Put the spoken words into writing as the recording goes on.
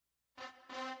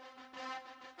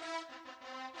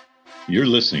You're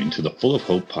listening to the Full of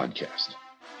Hope podcast.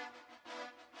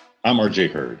 I'm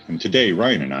RJ Hurd, and today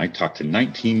Ryan and I talk to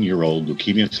 19-year-old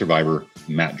leukemia survivor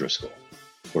Matt Driscoll,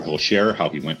 where he'll share how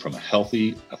he went from a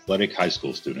healthy, athletic high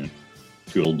school student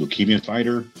to a leukemia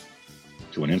fighter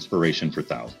to an inspiration for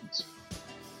thousands.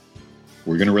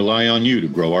 We're going to rely on you to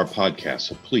grow our podcast,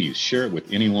 so please share it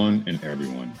with anyone and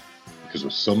everyone, because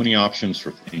with so many options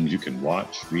for things you can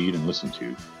watch, read, and listen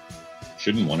to,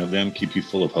 shouldn't one of them keep you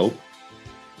full of hope?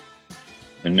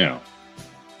 And now,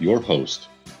 your host,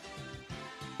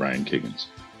 Ryan Kiggins.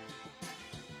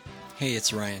 Hey,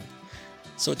 it's Ryan.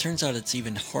 So it turns out it's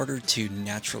even harder to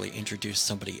naturally introduce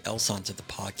somebody else onto the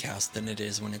podcast than it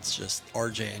is when it's just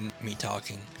RJ and me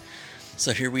talking.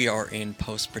 So here we are in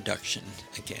post-production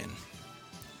again.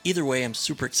 Either way, I'm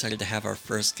super excited to have our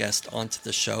first guest onto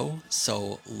the show,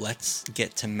 so let's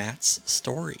get to Matt's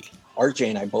story. RJ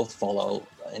and I both follow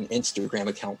an Instagram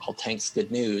account called Tank's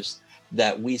Good News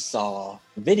that we saw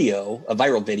a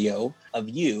viral video of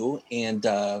you, and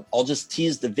I'll just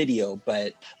tease the video,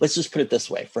 but let's just put it this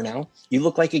way for now. You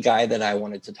look like a guy that I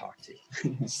wanted to talk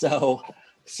to.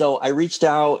 So I reached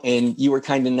out and you were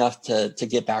kind enough to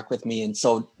get back with me. And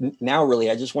so now really,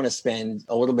 I just want to spend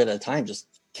a little bit of time just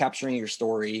capturing your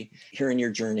story, hearing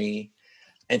your journey.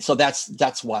 And so that's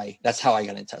how I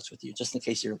got in touch with you, just in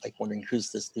case you're like wondering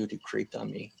who's this dude who creeped on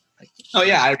me. Oh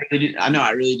yeah,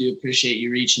 I really do appreciate you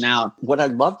reaching out. What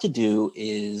I'd love to do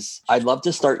is I'd love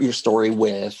to start your story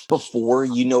with before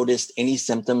you noticed any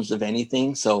symptoms of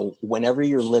anything. So whenever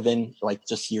you're living like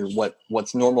just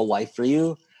what's normal life for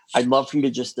you, I'd love for you to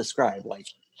just describe like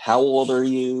how old are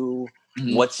you?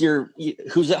 Mm-hmm.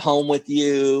 Who's at home with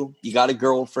you? You got a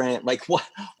girlfriend? Like what?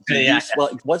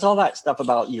 What's all that stuff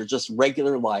about your just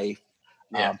regular life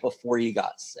before you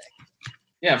got sick?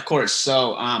 Yeah, of course.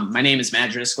 So my name is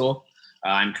Matt Driscoll.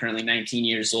 I'm currently 19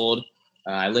 years old.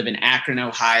 I live in Akron,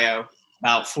 Ohio,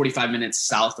 about 45 minutes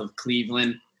south of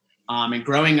Cleveland. And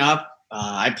growing up,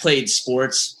 I played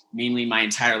sports mainly my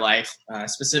entire life,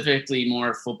 specifically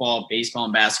more football, baseball,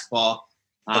 and basketball.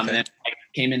 And then I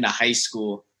came into high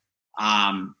school.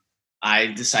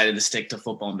 I decided to stick to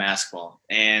football and basketball.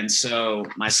 And so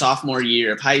my sophomore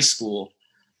year of high school,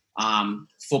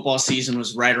 football season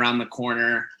was right around the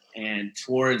corner. And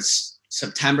towards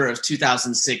September of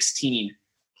 2016,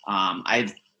 I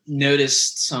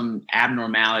noticed some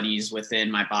abnormalities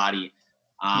within my body.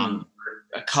 For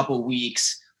a couple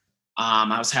weeks,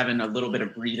 I was having a little bit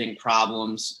of breathing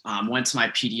problems. Went to my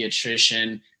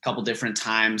pediatrician a couple different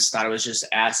times, thought it was just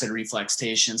acid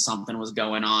refluxation, something was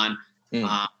going on.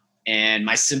 And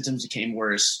my symptoms became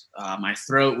worse. My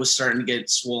throat was starting to get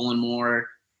swollen more.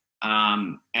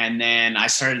 And then I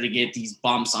started to get these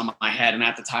bumps on my head. And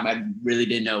at the time, I really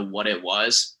didn't know what it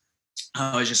was.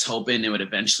 I was just hoping it would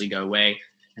eventually go away.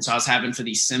 And so I was having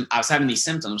these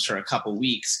symptoms for a couple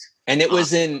weeks. And it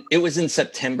was in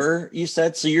September, you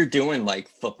said? So you're doing like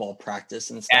football practice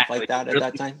and stuff like that at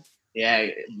that time? Yeah,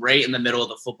 right in the middle of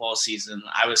the football season.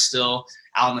 I was still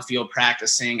out in the field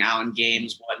practicing, out in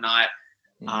games, whatnot.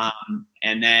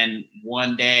 And then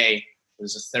one day, it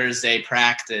was a Thursday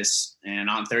practice, and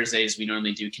on Thursdays we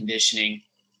normally do conditioning.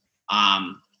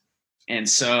 And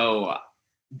so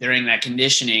during that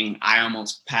conditioning, I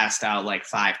almost passed out like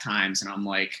 5 times, and I'm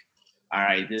like, all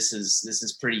right, this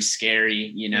is pretty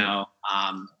scary, you know.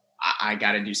 I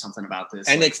got to do something about this.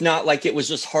 And it's not like it was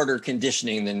just harder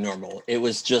conditioning than normal. It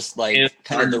was just like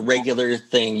kind of the regular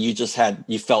thing. You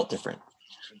felt different.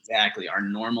 Exactly, our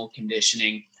normal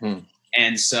conditioning.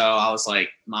 And so I was like,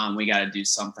 Mom, we got to do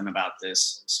something about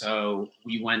this. So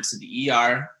we went to the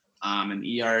ER. An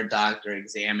ER doctor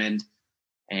examined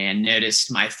and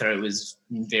noticed my throat was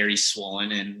very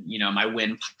swollen and, you know, my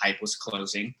windpipe was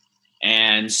closing.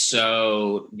 And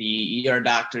so the ER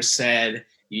doctor said,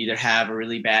 you either have a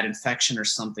really bad infection or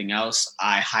something else.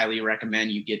 I highly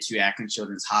recommend you get to Akron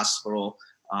Children's Hospital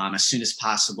as soon as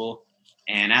possible.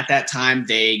 And at that time,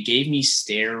 they gave me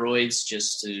steroids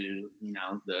just to, you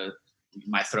know,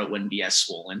 my throat wouldn't be as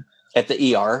swollen. At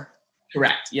the ER?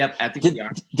 Correct. Yep. At the ER.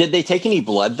 Did they take any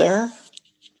blood there?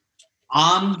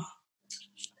 To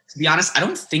be honest, I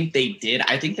don't think they did.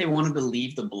 I think they wanted to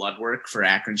leave the blood work for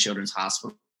Akron Children's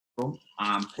Hospital.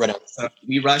 So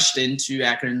we rushed into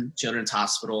Akron Children's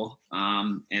Hospital.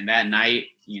 And that night,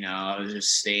 you know, I was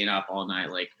just staying up all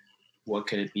night. Like, what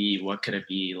could it be? What could it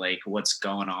be? Like, what's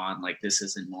going on? Like, this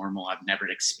isn't normal. I've never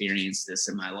experienced this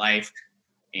in my life.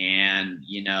 And,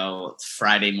 you know,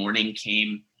 Friday morning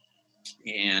came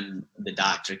and the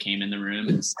doctor came in the room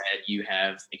and said, you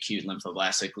have acute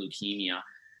lymphoblastic leukemia.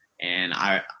 And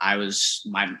I was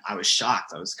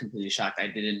shocked. I was completely shocked. I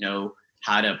didn't know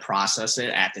how to process it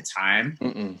at the time.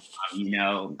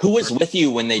 Who was with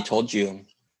you when they told you?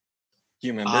 Do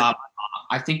you remember?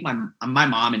 I think my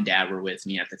mom and dad were with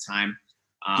me at the time.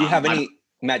 Do you have any,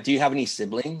 Matt? Do you have any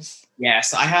siblings? Yeah,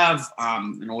 so I have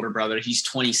an older brother. He's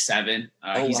 27.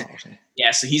 So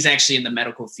he's actually in the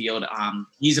medical field.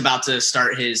 He's about to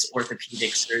start his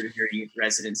orthopedic surgery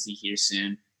residency here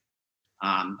soon.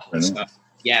 So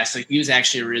he was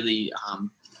actually a really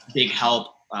big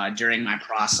help during my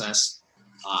process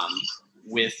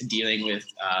with dealing with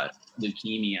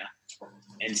leukemia.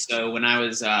 And so when I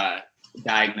was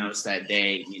diagnosed that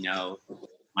day,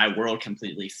 my world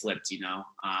completely flipped.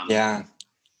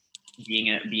 Being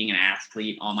an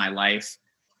athlete all my life,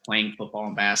 playing football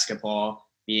and basketball,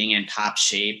 being in top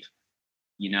shape,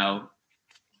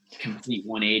 complete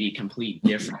 180, complete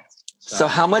difference. So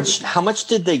how much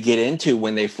did they get into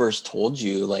when they first told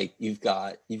you, like, you've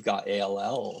got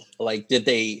ALL? Like, did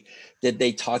they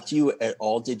talk to you at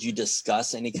all? Did you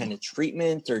discuss any kind of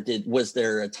treatment, or was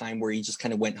there a time where you just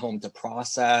kind of went home to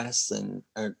process do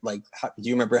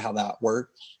you remember how that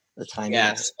worked? The time?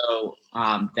 Yeah. So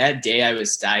that day I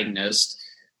was diagnosed,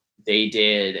 they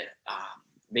did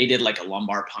like a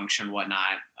lumbar puncture and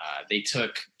whatnot. They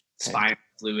took spinal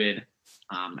fluid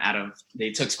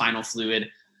spinal fluid.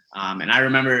 And I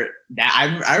remember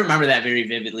that. I remember that very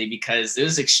vividly because it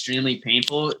was extremely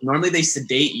painful. Normally they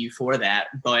sedate you for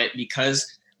that, but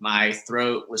because my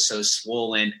throat was so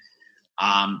swollen,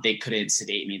 they couldn't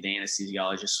sedate me. The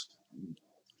anesthesiologist,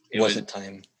 it wasn't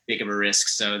time big of a risk,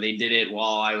 so they did it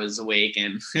while I was awake,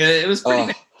 and it was pretty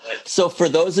bad. So for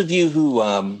those of you who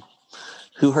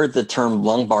heard the term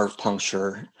lumbar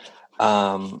puncture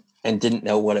and didn't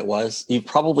know what it was, you've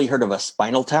probably heard of a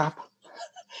spinal tap.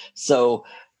 So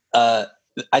I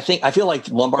feel like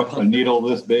lumbar puncture, a needle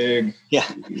this big. Yeah,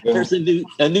 there's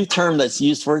a new term that's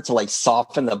used for it to like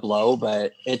soften the blow,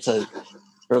 but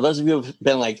for those of you who've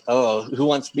been like, oh, who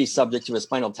wants to be subject to a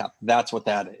spinal tap? That's what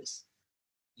that is.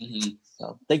 Mm-hmm.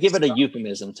 So they give it a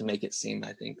euphemism to make it seem,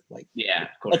 I think, like, yeah,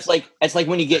 of course. It's like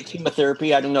when you get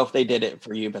chemotherapy. I don't know if they did it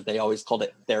for you, but they always called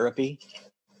it therapy.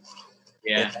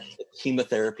 Yeah, the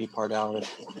chemotherapy part out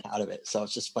of it. So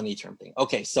it's just funny term thing.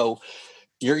 Okay, so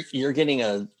you're getting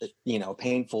a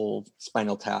painful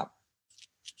spinal tap.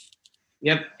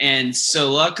 Yep. And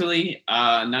so luckily,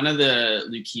 none of the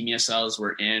leukemia cells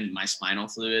were in my spinal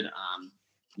fluid.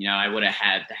 I would have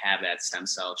had to have that stem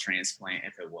cell transplant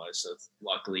if it was. So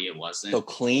luckily it wasn't. So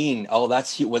clean. Oh, that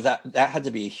had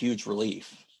to be a huge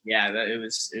relief. Yeah, it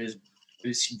was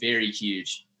very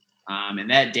huge. And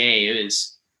that day it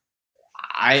was,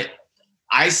 I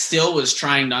still was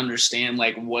trying to understand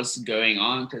like what's going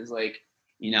on. Cause like,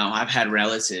 I've had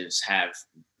relatives have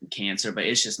cancer, but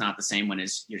it's just not the same when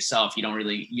it's yourself. You don't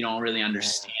really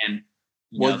understand.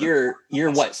 You're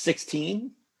what,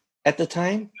 16 at the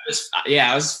time?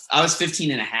 I was 15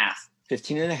 and a half.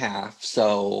 15 and a half.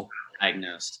 So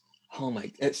diagnosed. Oh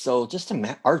my! So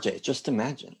RJ, just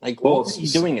imagine, like, what were you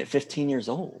doing at 15 years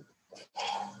old?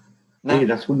 Hey,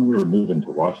 that's when we were moving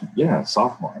to Washington. Yeah,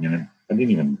 sophomore. I mean, I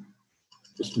didn't even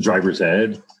just driver's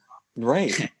ed.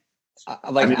 Right.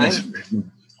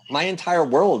 My entire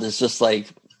world is just like,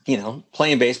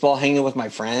 playing baseball, hanging with my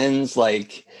friends.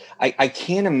 Like, I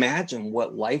can't imagine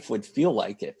what life would feel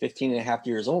like at 15 and a half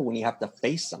years old when you have to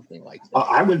face something like that.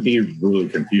 I would be really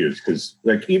confused because,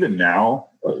 like, even now,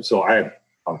 so I've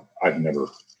never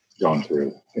gone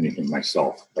through anything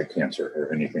myself, like cancer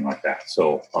or anything like that.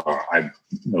 So I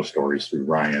know stories through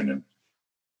Ryan. And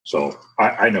so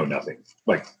I know nothing,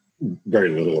 like very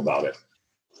little about it.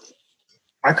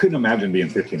 I couldn't imagine being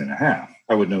 15 and a half.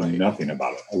 I would know nothing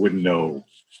about it. I wouldn't know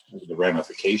the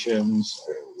ramifications.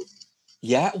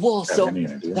 Yeah. Well, so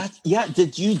Matt,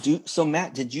 did you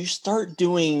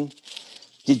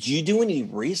do any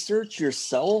research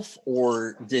yourself,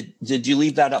 or did you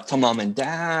leave that up to mom and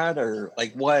dad, or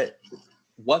like what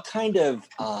kind of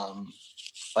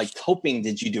like coping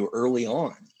did you do early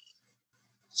on?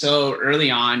 So early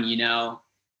on,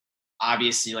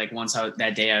 obviously, like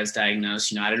that day I was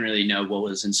diagnosed, I didn't really know what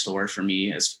was in store for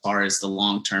me as far as the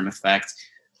long-term effect.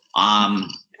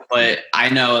 But I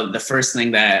know the first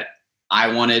thing that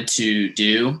I wanted to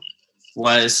do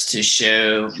was to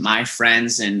show my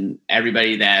friends and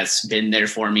everybody that's been there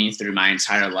for me through my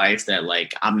entire life that,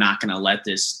 like, I'm not going to let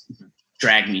this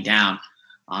drag me down.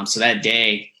 So that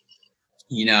day,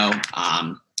 it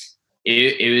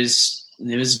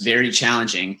was very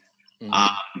challenging.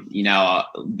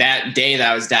 Mm-hmm. That day that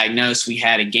I was diagnosed, we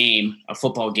had a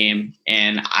football game,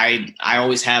 and I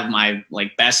always have my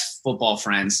like best football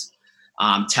friends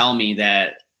tell me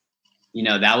that,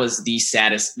 that was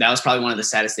probably one of the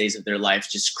saddest days of their life,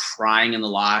 just crying in the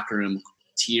locker room,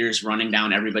 tears running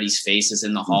down everybody's faces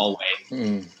in the hallway.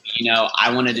 You know,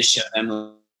 I wanted to show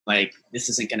them, like, this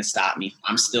isn't going to stop me.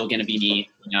 I'm still going to be me,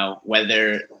 you know,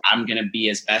 whether I'm going to be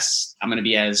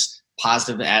as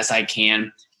positive as I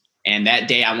can. And that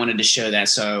day I wanted to show that.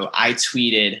 So I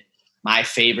tweeted my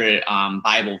favorite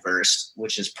Bible verse,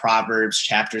 which is Proverbs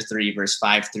chapter 3, verse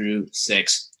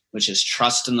 5-6, which is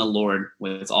trust in the Lord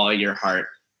with all your heart.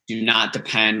 Do not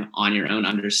depend on your own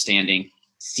understanding.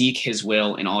 Seek his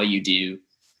will in all you do,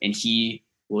 and he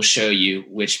will show you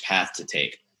which path to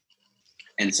take.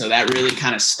 And so that really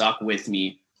kind of stuck with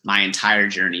me my entire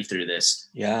journey through this.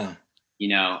 Yeah. You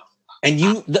know, and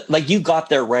you got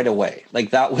there right away.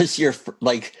 Like that was your,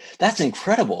 like, that's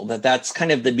incredible that's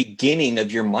kind of the beginning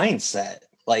of your mindset.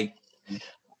 Like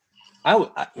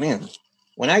man,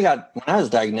 when I was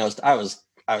diagnosed, I was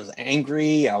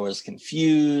angry. I was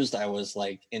confused. I was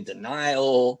like in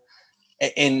denial.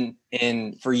 And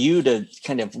for you to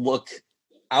kind of look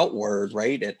outward,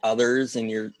 right, at others,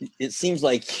 and it seems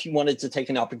like you wanted to take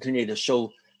an opportunity to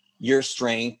show your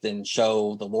strength and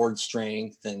show the Lord's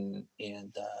strength and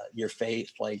your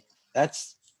faith. Like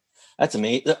that's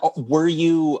amazing. Were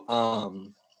you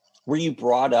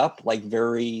brought up like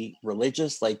very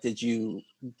religious? Like did you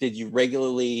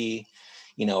regularly,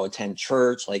 you know, attend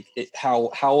church? Like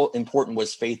how important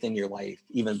was faith in your life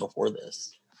even before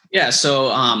this? Yeah, so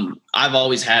I've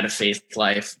always had a faith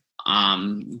life.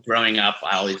 Growing up,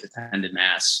 I always attended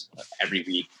mass every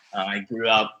week. I grew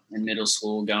up in middle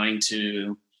school going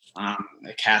to a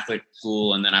Catholic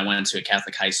school, and then I went to a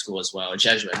Catholic high school as well, a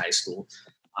Jesuit high school.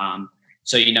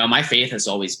 So, you know, my faith has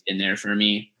always been there for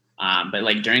me. But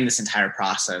like during this entire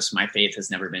process, my faith has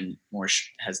never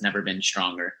been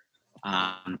stronger.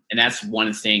 And that's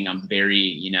one thing I'm very,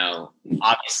 you know,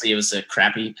 obviously it was a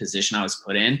crappy position I was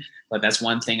put in, but that's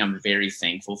one thing I'm very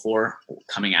thankful for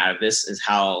coming out of this is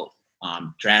how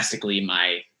drastically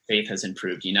my faith has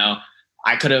improved. You know,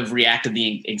 I could have reacted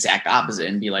the exact opposite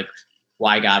and be like,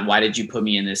 why God, why did you put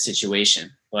me in this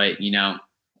situation? But, you know,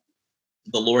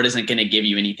 the Lord isn't going to give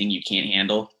you anything you can't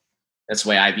handle. That's the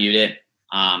way I viewed it.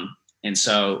 And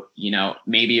so, you know,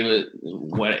 maybe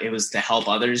it was to help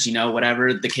others, you know,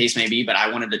 whatever the case may be, but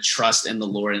I wanted to trust in the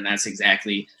Lord. And that's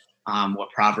exactly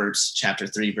what Proverbs chapter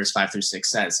 3, verse 5-6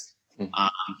 says.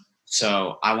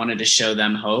 So I wanted to show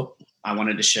them hope. I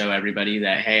wanted to show everybody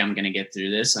that, hey, I'm going to get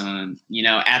through this. You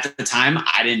know, at the time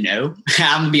I didn't know,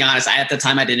 I'm gonna be honest. At the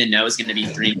time I didn't know it was going to be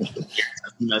 3 years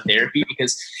of chemotherapy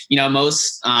because, you know,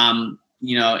 most,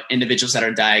 you know, individuals that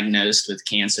are diagnosed with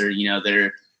cancer, you know,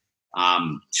 their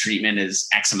treatment is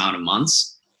X amount of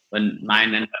months, but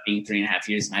mine ended up being 3.5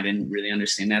 years, and I didn't really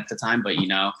understand that at the time. But, you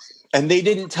know, and they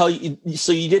didn't tell you,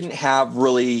 so you didn't have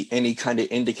really any kind of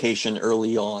indication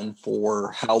early on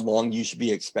for how long you should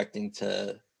be expecting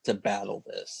to battle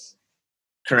this.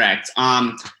 Correct.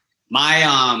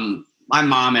 My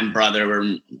mom and brother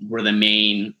were the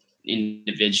main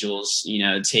individuals, you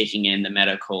know, taking in the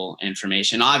medical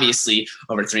information. Obviously,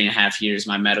 over 3.5 years,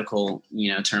 my medical,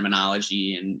 you know,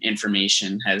 terminology and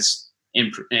information has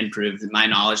improved. My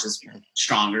knowledge is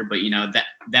stronger, but, you know, that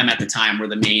them at the time were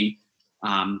the main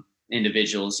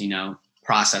individuals, you know,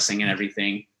 processing and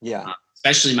everything. Yeah.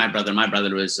 Especially my brother. My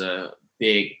brother was a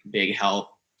big help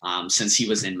since he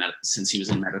was in medical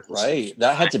school. Right.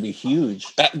 That had to be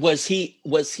huge. Was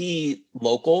he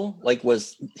local? Like,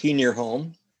 was he near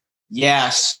home? Yeah.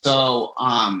 So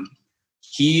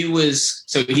he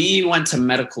went to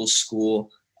medical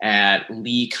school at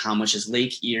LECOM, which is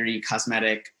Lake Erie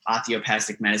Cosmetic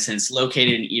Osteopathic Medicine. It's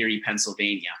located in Erie,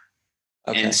 Pennsylvania.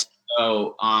 Okay. And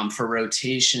so for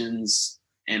rotations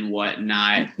and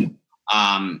whatnot,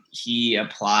 he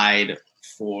applied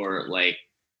for like,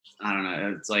 I don't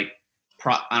know, it's like,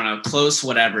 close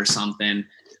whatever something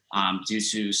due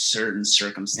to certain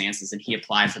circumstances. And he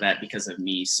applied for that because of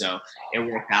me. So it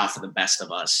worked out for the best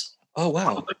of us. Oh,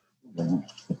 wow.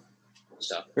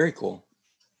 So very cool.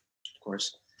 Of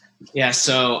course. Yeah.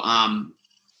 So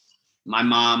my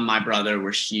mom, my brother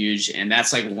were huge. And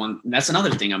that's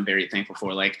another thing I'm very thankful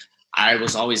for. Like I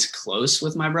was always close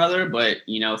with my brother, but,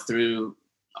 you know, through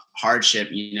hardship,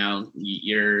 you know,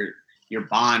 your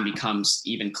bond becomes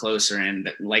even closer. And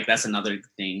like, that's another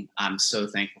thing I'm so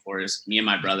thankful for is me and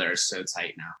my brother are so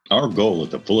tight now. Our goal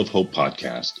at the Full of Hope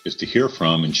podcast is to hear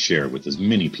from and share with as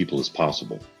many people as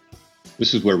possible.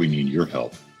 This is where we need your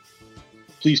help.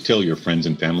 Please tell your friends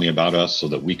and family about us so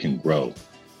that we can grow.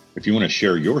 If you want to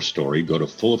share your story, go to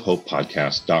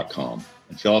fullofhopepodcast.com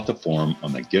and fill out the form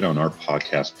on the Get on Our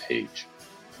Podcast page.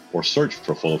 Or search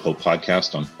for Full of Hope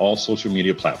Podcast on all social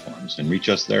media platforms and reach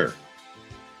us there.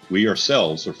 We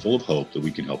ourselves are full of hope that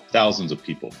we can help thousands of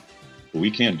people, but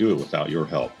we can't do it without your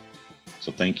help.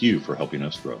 So thank you for helping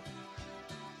us grow.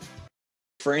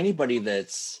 For anybody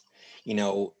that's,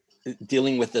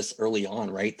 dealing with this early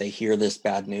on, right? They hear this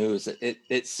bad news.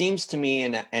 It seems to me,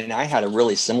 and I had a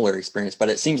really similar experience, but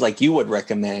it seems like you would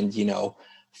recommend,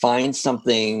 find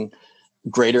something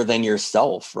greater than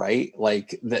yourself, right?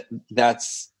 Like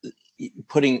that's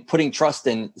putting trust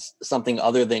in something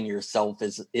other than yourself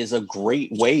is a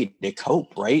great way to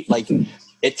cope, right? Like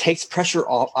it takes pressure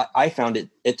off. I found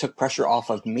it took pressure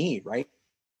off of me, right?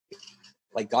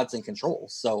 Like God's in control.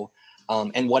 So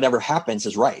and whatever happens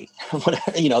is right.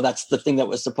 That's the thing that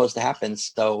was supposed to happen.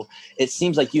 So it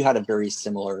seems like you had a very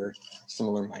similar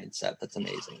mindset. That's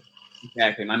amazing.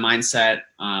 Exactly. My mindset,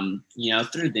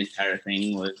 through the entire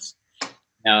thing was,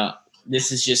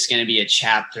 this is just going to be a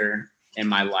chapter in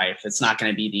my life. It's not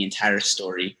going to be the entire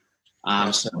story.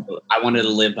 So I wanted to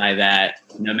live by that,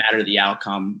 no matter the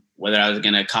outcome, whether I was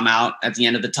going to come out at the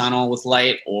end of the tunnel with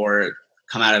light or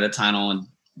come out of the tunnel and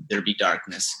there be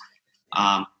darkness.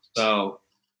 So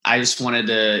I just wanted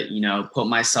to, put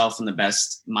myself in the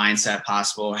best mindset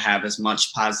possible, have as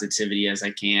much positivity as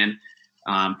I can.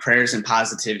 Prayers and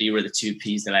positivity were the two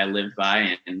P's that I lived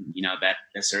by, and that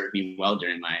served me well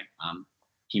during my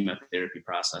chemotherapy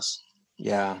process.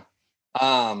 Yeah.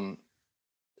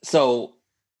 So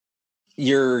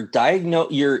you're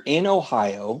in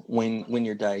Ohio when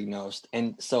you're diagnosed,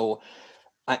 and so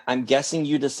I'm guessing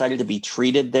you decided to be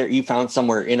treated there. You found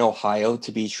somewhere in Ohio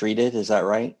to be treated. Is that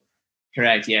right?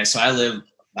 Correct. Yeah. So I live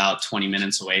about 20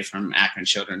 minutes away from Akron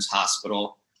Children's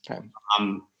Hospital. Okay.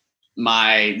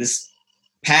 This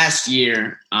past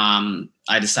year,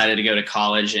 I decided to go to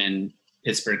college in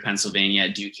Pittsburgh, Pennsylvania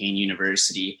at Duquesne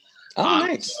University. Oh,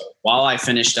 nice. So while I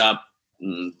finished up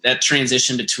that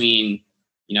transition between,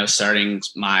 starting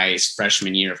my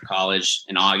freshman year of college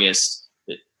in August,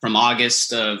 from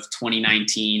August of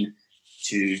 2019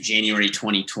 to January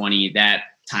 2020, that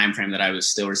time frame that I was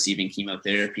still receiving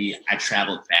chemotherapy, I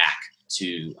traveled back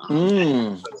to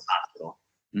the hospital.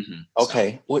 Mm-hmm.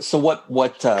 Okay. So what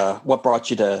brought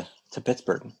you to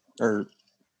Pittsburgh?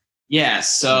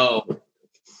 So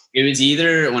it was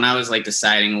either, when I was like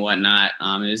deciding whatnot,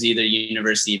 it was either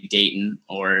University of Dayton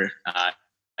or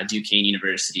Duquesne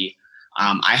University.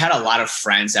 I had a lot of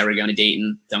friends that were going to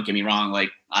Dayton. Don't get me wrong,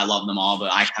 like I love them all,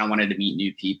 but I kind of wanted to meet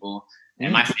new people.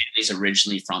 And my family's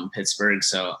originally from Pittsburgh,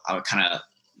 so I would kind of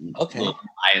a little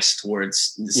biased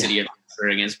towards the city of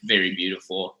Pittsburgh. It's very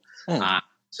beautiful.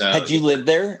 So had you lived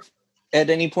there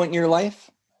at any point in your life?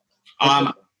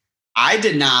 I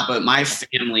did not, but my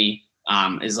family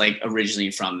is like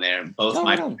originally from there. Both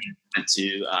my parents went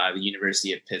to the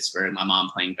University of Pittsburgh. My mom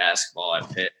playing basketball at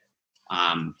Pitt.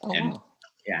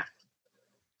 Yeah.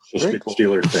 So big cool.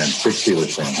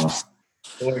 Steelers fan,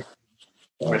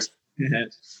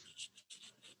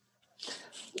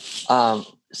 huh?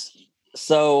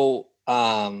 So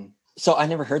I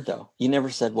never heard though. You never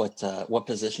said what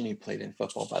position you played in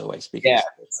football, by the way. Speaking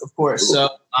of course. So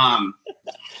I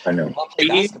know. You play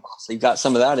basketball, so you got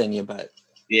some of that in you, but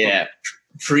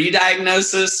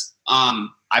pre-diagnosis,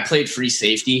 I played free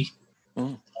safety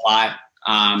a lot.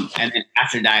 And then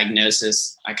after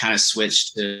diagnosis, I kind of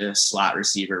switched to slot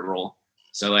receiver role.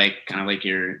 So kind of like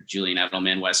your Julian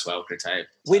Edelman, Wes Welker type.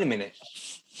 Wait a minute.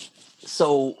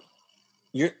 So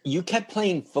you kept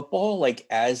playing football like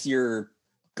as you're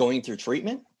going through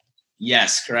treatment?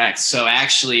 Yes, correct. So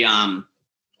actually, the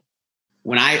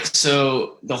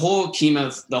whole acute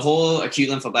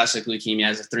lymphoblastic leukemia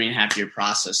is a 3.5-year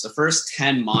process. The first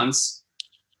 10 months,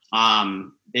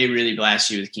 they really blast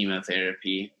you with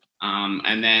chemotherapy.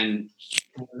 And then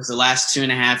it was the last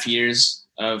 2.5 years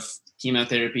of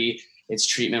chemotherapy. It's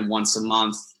treatment once a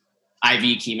month,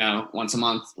 IV chemo once a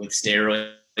month with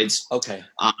steroids. Okay.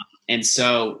 And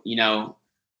so,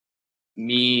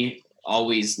 me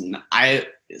always, I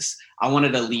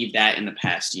wanted to leave that in the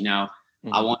past,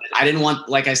 I didn't want,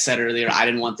 like I said earlier, I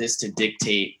didn't want this to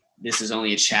dictate, this is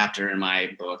only a chapter in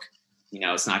my book.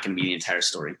 It's not going to be the entire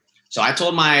story. So I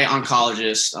told my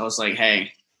oncologist, I was like,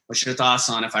 hey, what's your thoughts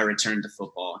on if I return to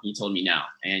football? He told me no.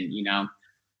 And,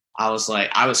 I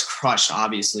was crushed,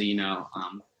 obviously,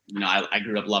 I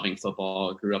grew up loving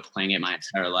football, grew up playing it my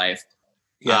entire life.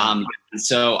 Yeah.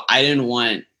 So I didn't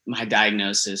want my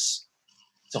diagnosis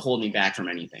to hold me back from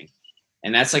anything.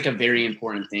 And that's like a very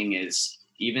important thing is,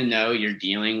 even though you're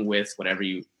dealing with whatever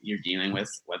you're dealing with,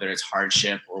 whether it's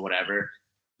hardship or whatever,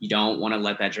 you don't want to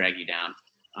let that drag you down.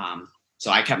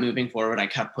 So I kept moving forward. I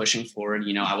kept pushing forward.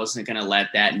 I wasn't going to let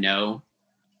that no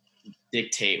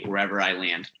dictate wherever I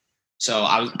land. So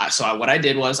what I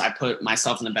did was I put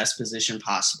myself in the best position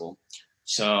possible.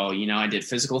 So, I did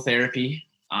physical therapy.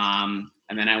 And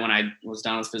then when I was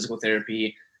done with physical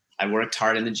therapy, I worked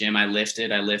hard in the gym. I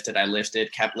lifted,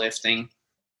 kept lifting.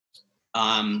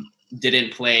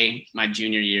 Didn't play my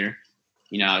junior year.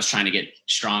 I was trying to get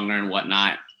stronger and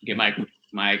whatnot, get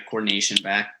my coordination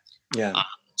back. Yeah.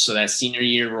 So that senior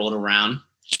year rolled around,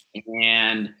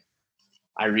 and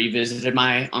I revisited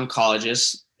my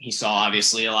oncologist. He saw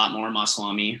obviously a lot more muscle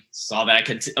on me, saw that I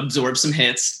could absorb some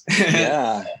hits.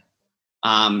 Yeah.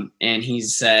 And he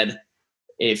said,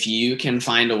 if you can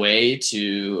find a way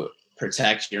to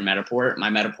protect your Metaport, my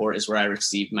Metaport is where I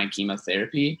received my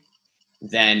chemotherapy,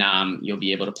 then you'll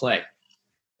be able to play.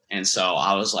 And so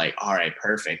I was like, all right,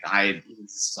 perfect.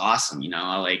 This is awesome.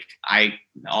 All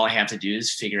I have to do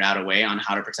is figure out a way on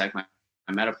how to protect my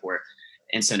Metaport.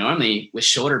 And so normally with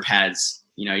shoulder pads,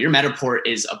 your Metaport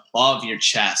is above your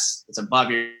chest. It's above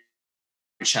your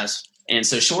chest. And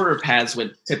so shoulder pads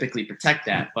would typically protect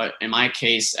that. But in my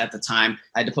case at the time,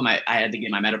 I had to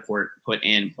get my Metaport put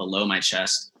in below my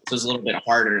chest. So it was a little bit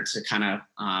harder to kind of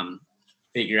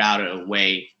figure out a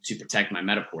way to protect my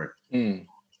Metaport. Mm.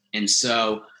 And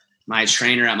so my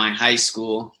trainer at my high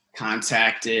school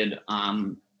contacted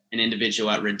an individual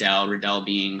at Riddell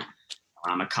being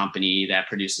a company that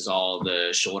produces all the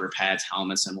shoulder pads,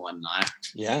 helmets, and whatnot.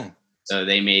 Yeah. So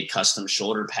they made custom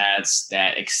shoulder pads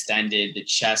that extended the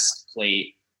chest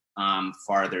plate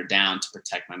farther down to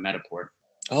protect my Metaport.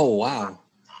 Oh, wow.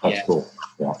 That's cool.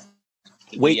 Yeah.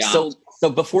 Wait, so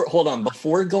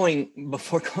before going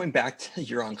back to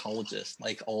your oncologist,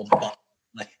 like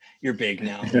you're big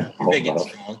now, you're big and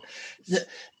strong.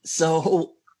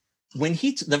 So when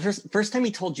the first time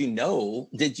he told you no,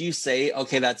 did you say,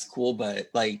 okay, that's cool, but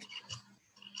like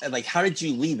how did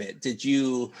you leave it? Did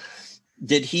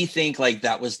he think like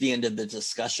that was the end of the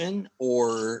discussion,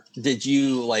 or did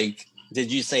you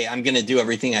say, I'm going to do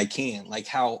everything I can?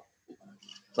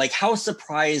 How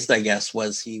surprised, I guess,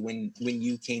 was he when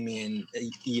you came in, a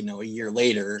year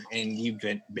later, and you've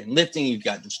been lifting, you've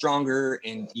gotten stronger,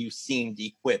 and you seemed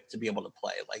equipped to be able to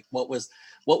play? Like, what was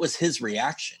his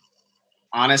reaction?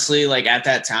 Honestly, like at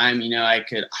that time, I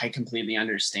completely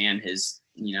understand his,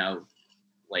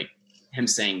 like him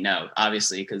saying no,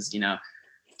 obviously, because,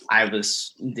 I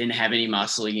didn't have any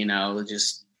muscle,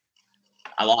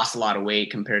 I lost a lot of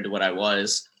weight compared to what I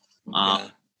was.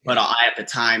 But at the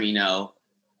time,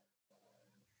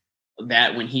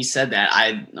 that when he said that,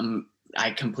 I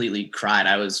completely cried.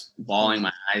 I was bawling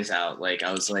my eyes out. Like,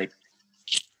 I was like,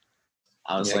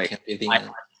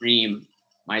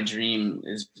 my dream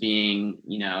is being,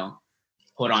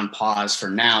 put on pause for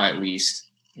now, at least.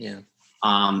 Yeah.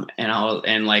 And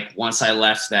once I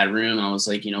left that room, I was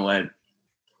like, you know what?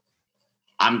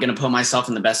 I'm going to put myself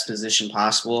in the best position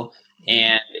possible.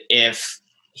 And if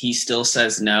he still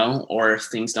says no, or if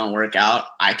things don't work out,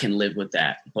 I can live with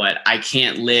that. But I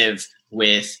can't live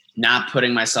with not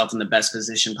putting myself in the best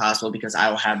position possible, because I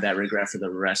will have that regret for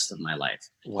the rest of my life.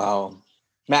 Wow.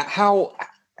 Matt, how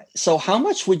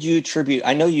much would you attribute?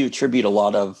 I know you attribute a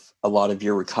lot of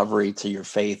your recovery to your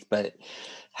faith, but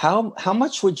how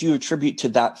much would you attribute to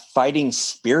that fighting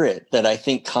spirit that I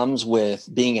think comes with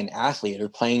being an athlete or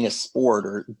playing a sport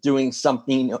or doing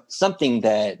something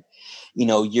that,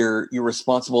 you're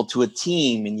responsible to a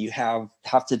team, and you have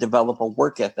to develop a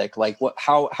work ethic? Like,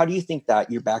 how do you think that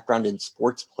your background in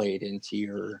sports played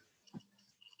into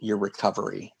your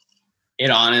recovery?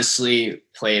 It honestly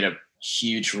played a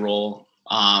huge role.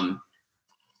 Obviously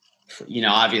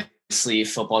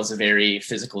football is a very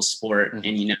physical sport,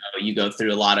 and you go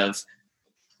through a lot of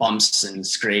bumps and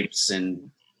scrapes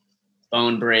and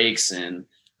bone breaks, and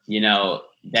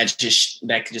that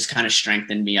just kind of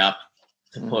strengthened me up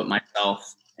to put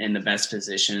myself in the best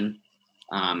position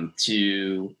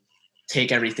to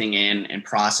take everything in and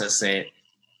process it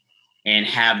and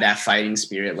have that fighting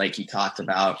spirit like you talked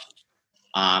about.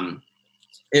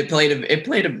 It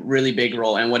played a really big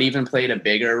role. And what even played a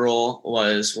bigger role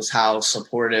was how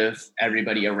supportive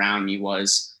everybody around me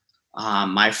was.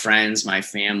 My friends, my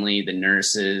family, the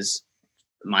nurses,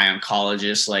 my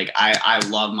oncologist. Like, I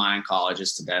love my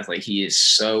oncologist to death. Like, he is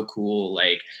so cool.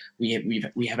 Like, we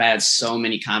have had so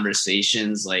many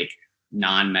conversations, like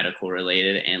non-medical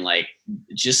related, and like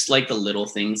just like the little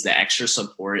things, the extra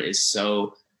support is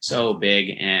so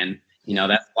big. And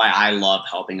that's why I love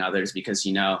helping others, because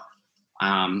we can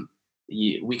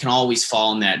always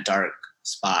fall in that dark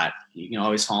spot. You can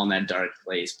always fall in that dark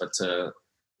place, but to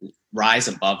rise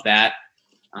above that,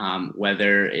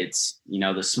 whether it's,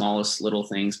 the smallest little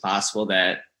things possible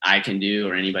that I can do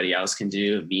or anybody else can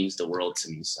do, it means the world to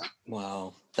me. So.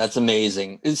 Wow. That's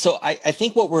amazing. So I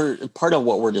think part of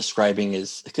what we're describing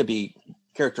it could be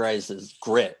characterized as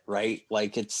grit, right?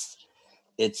 Like it's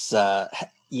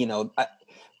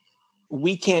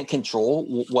we can't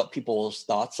control what people's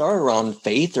thoughts are around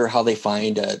faith or how they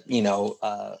find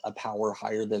a power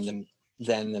higher than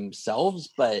themselves.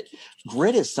 But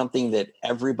grit is something that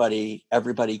everybody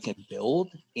can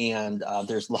build, and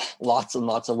there's lots and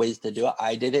lots of ways to do it.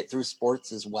 I did it through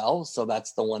sports as well, so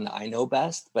that's the one that I know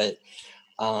best. But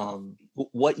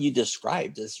what you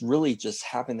described is really just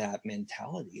having that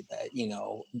mentality that,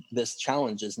 this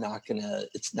challenge is not gonna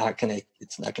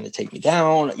take me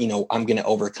down. I'm gonna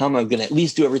overcome. I'm gonna at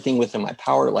least do everything within my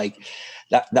power. Like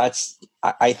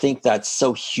I think that's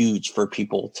so huge for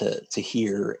people to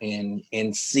hear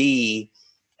and see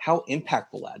how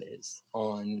impactful that is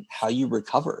on how you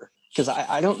recover. Because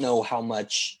I don't know how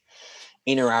much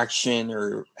interaction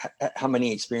or how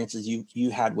many experiences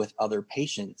you had with other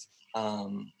patients.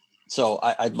 So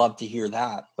I'd love to hear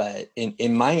that. But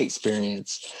in my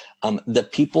experience, the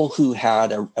people who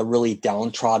had a really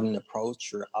downtrodden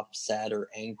approach or upset or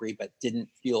angry, but didn't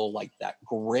feel like that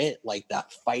grit, like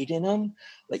that fight in them,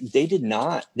 like they did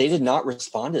not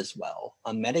respond as well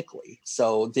medically.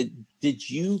 So did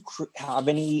you have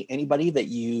anybody that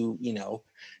you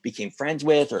became friends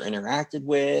with or interacted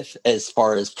with as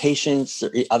far as patients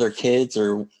or other kids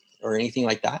or anything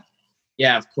like that?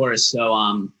 Yeah, of course.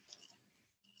 So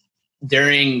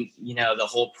during the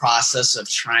whole process of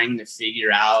trying to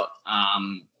figure out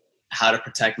how to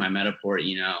protect my Metaport,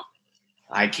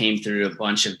 I came through a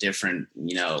bunch of different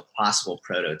possible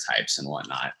prototypes and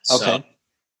whatnot. Okay. So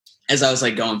as I was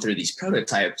like going through these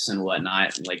prototypes and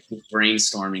whatnot, like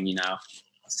brainstorming, I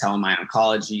was telling my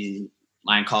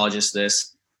oncologist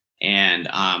this, and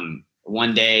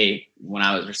one day when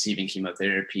I was receiving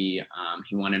chemotherapy,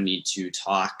 he wanted me to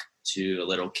talk to a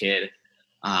little kid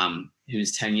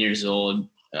who's 10 years old,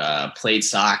 played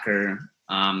soccer.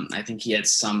 I think he had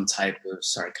some type of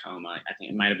sarcoma. I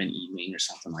think it might have been E-wing or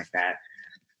something like that.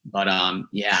 But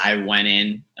I went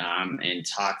in and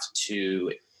talked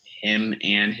to him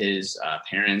and his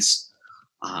parents.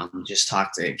 Just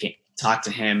talk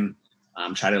to him,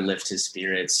 try to lift his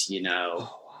spirits,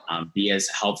 be as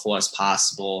helpful as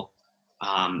possible.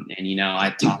 And I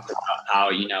talked about how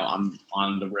I'm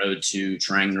on the road to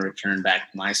trying to return back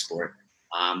to my sport.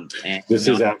 And is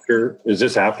this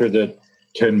after the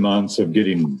 10 months of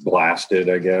getting blasted,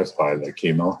 I guess, by the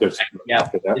chemo?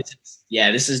 After that?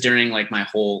 This is during like my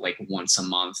whole like once a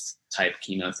month type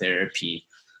chemotherapy.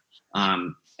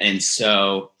 And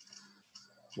so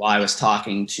while I was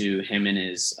talking to him and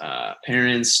his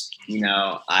parents,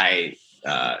 I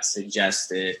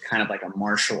suggested kind of like a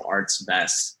martial arts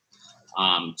vest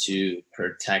to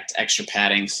protect extra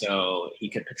padding so he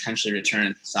could potentially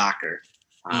return to soccer.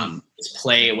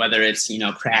 Play, whether it's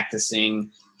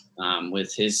practicing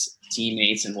with his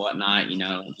teammates and whatnot,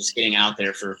 just getting out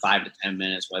there for 5 to 10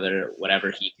 minutes, whatever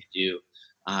he could do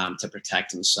to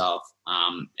protect himself,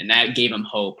 and that gave him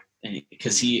hope. And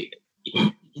because he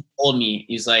told me,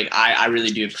 he's like, I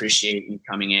really do appreciate you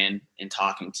coming in and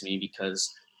talking to me, because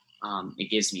it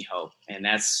gives me hope. And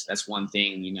that's one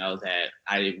thing that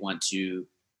I want to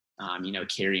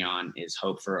carry on, is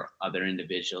hope for other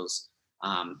individuals.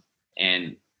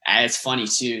 And it's funny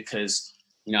too, because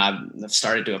I've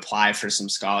started to apply for some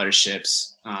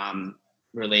scholarships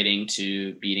relating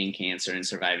to beating cancer and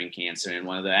surviving cancer. And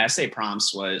one of the essay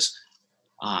prompts was,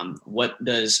 what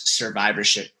does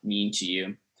survivorship mean to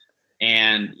you?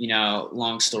 And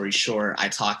long story short, I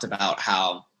talked about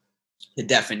how the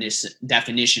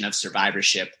definition of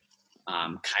survivorship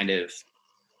kind of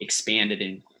expanded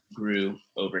and grew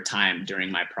over time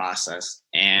during my process.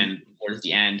 And towards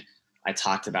the end, I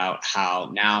talked about how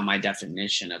now my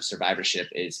definition of survivorship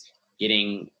is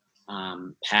getting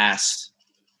past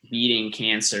beating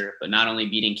cancer, but not only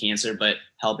beating cancer, but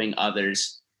helping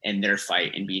others in their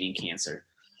fight in beating cancer.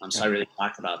 So I really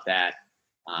talked about that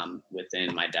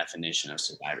within my definition of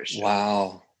survivorship.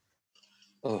 Wow.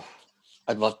 Oh,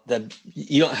 I'd love that.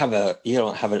 You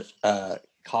don't have a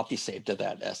copy saved of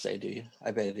that essay, do you?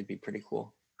 I bet it'd be pretty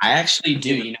cool. I actually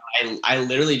do. I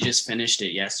literally just finished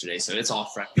it yesterday, so it's all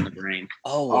fresh in the brain.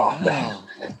 Oh, wow.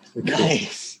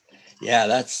 Nice. Yeah,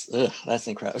 that's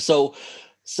incredible.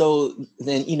 So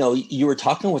then, you were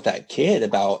talking with that kid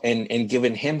about and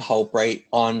giving him hope, right,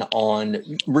 on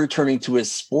returning to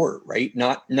his sport, right?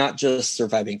 Not just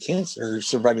surviving cancer or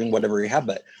surviving whatever he had,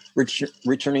 but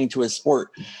returning to his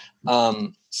sport.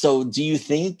 So do you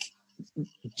think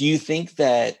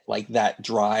that like that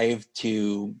drive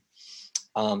to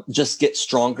just get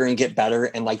stronger and get better,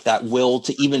 and like that will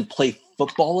to even play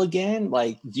football again,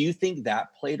 like do you think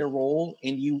that played a role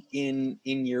in you in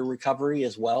your recovery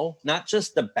as well? Not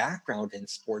just the background in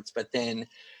sports, but then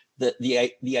the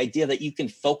idea that you can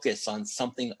focus on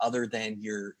something other than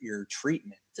your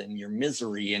treatment and your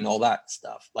misery and all that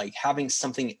stuff, like having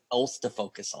something else to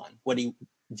focus on.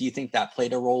 Do you think that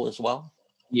played a role as well?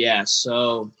 Yeah.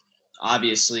 So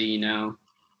obviously,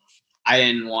 I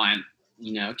didn't want,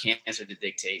 cancer to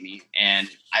dictate me. And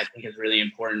I think it's really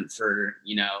important for,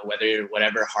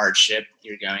 whatever hardship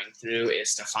you're going through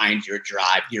is to find your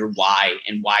drive, your why,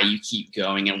 and why you keep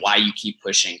going and why you keep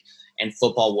pushing. And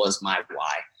football was my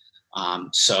why.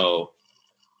 So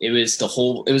it was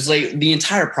like the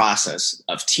entire process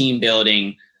of team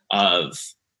building, of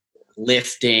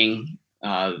lifting,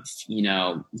 of,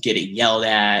 getting yelled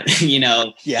at,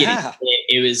 Yeah.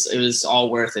 it was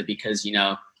all worth it because,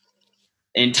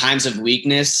 in times of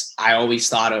weakness, I always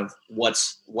thought of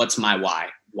what's my why?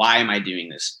 Why am I doing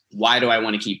this? Why do I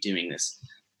want to keep doing this?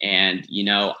 And,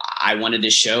 I wanted to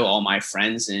show all my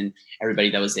friends and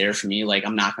everybody that was there for me, like,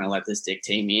 I'm not going to let this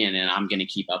dictate me, and I'm going to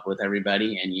keep up with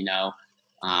everybody. And,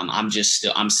 I'm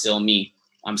still me.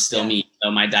 I'm still me.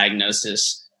 So my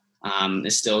diagnosis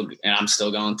is still, and I'm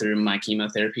still going through my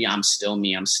chemotherapy. I'm still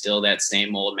me. I'm still that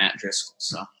same old Matt Driscoll.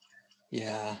 So.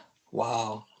 Yeah.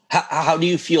 Wow. How do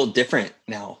you feel different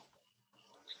now?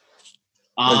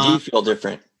 Or do you feel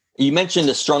different? You mentioned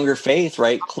a stronger faith,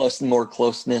 right? More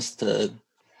closeness to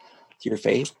your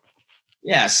faith.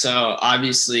 Yeah. So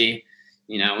obviously,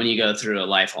 when you go through a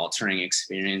life-altering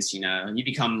experience, you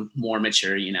become more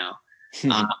mature.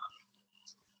 I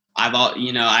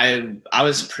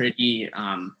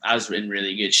was in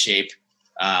really good shape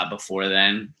before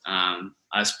then. I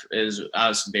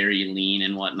was very lean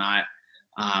and whatnot.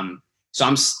 So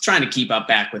I'm trying to keep up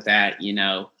back with that,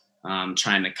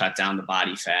 trying to cut down the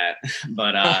body fat,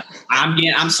 but I'm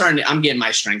getting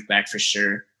my strength back for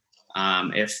sure.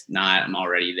 If not, I'm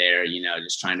already there,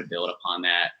 just trying to build upon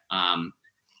that.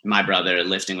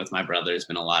 Lifting with my brother has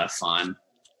been a lot of fun.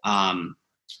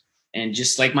 And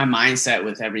just like my mindset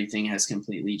with everything has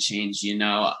completely changed,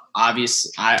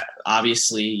 obviously,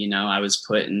 I was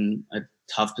put in a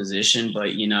tough position,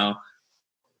 but,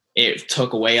 it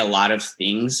took away a lot of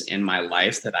things in my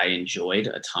life that I enjoyed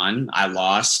a ton. I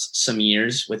lost some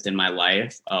years within my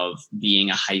life of being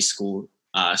a high school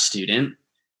student,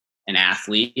 an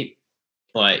athlete,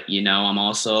 but, I'm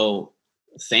also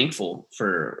thankful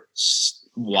for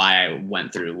why I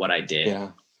went through what I did. Yeah.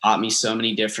 It taught me so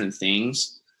many different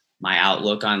things. My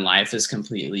outlook on life is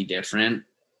completely different.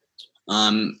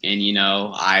 And,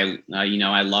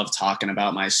 I love talking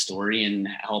about my story and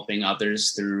helping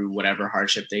others through whatever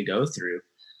hardship they go through.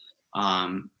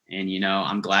 And,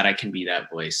 I'm glad I can be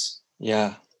that voice.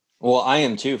 Yeah. Well, I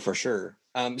am too, for sure.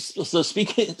 So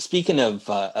speaking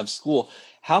of school,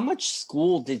 how much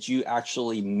school did you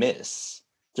actually miss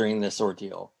during this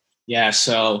ordeal? Yeah.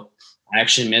 So I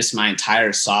actually missed my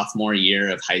entire sophomore year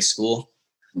of high school.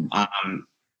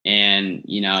 And,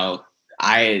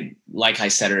 like I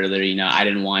said earlier, I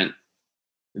didn't want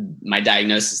my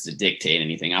diagnosis to dictate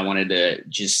anything. I wanted to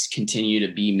just continue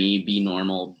to be me, be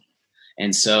normal.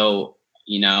 And so,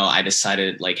 I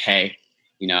decided like, hey,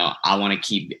 I want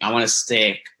to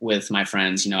stick with my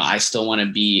friends. I still want to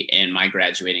be in my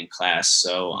graduating class.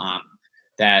 So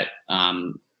that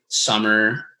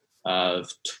summer of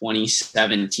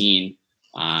 2017,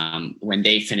 when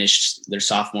they finished their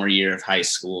sophomore year of high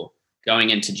school,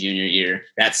 going into junior year,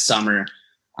 that summer,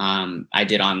 I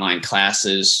did online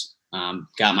classes,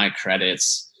 got my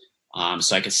credits,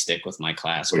 so I could stick with my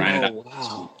class.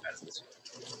 Wow.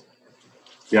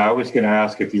 Yeah, I was going to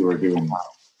ask if you were doing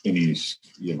any,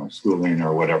 schooling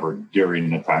or whatever during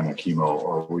the time of chemo,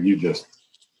 or were you just,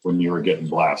 when you were getting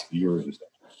blasted, you were just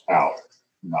out,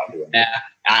 not doing it? Yeah,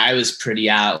 I was pretty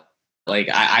out. Like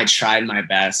I tried my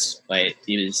best, but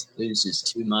it was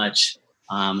just too much.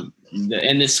 And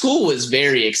the school was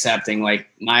very accepting. Like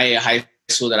my high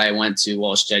school that I went to,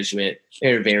 Walsh Jesuit,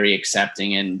 they're very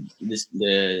accepting, and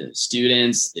the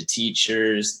students, the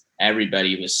teachers,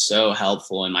 everybody was so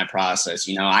helpful in my process.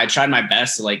 I tried my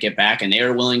best to get back, and they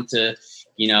were willing to,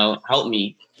 help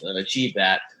me achieve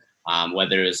that.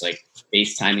 Whether it was like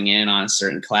FaceTiming in on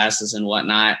certain classes and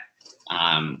whatnot.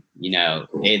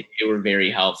 They were very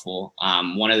helpful.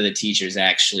 One of the teachers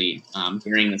actually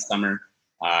during the summer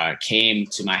came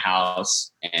to my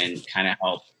house and kind of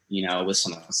helped, with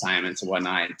some assignments and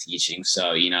whatnot and teaching.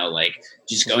 So,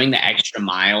 just going the extra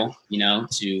mile,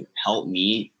 to help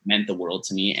me meant the world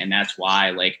to me. And that's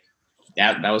why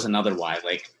that was another why,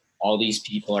 all these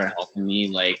people are helping me.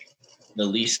 The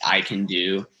least I can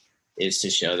do is to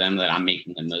show them that I'm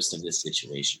making the most of this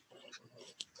situation.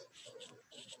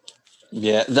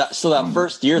 Yeah. That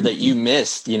first year that you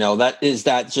missed,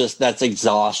 that's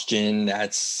exhaustion,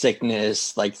 that's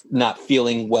sickness, not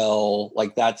feeling well.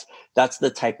 That's the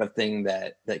type of thing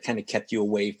that kind of kept you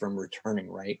away from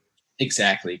returning, right?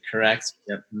 Exactly. Correct.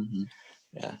 Yep. Mm-hmm.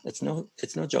 Yeah, it's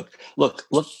no joke. Look,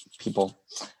 people.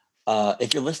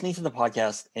 If you're listening to the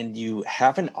podcast and you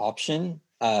have an option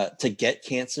to get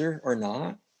cancer or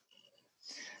not,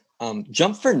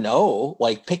 jump for no.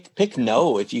 Like pick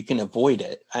no if you can avoid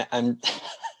it. I'm,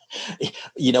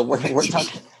 we're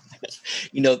talking.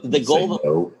 The goal.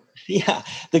 No. Yeah,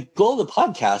 the goal of the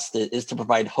podcast is to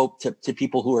provide hope to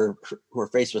people who are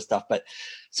faced with stuff. But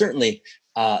certainly,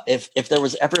 if there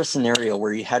was ever a scenario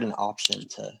where you had an option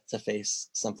to face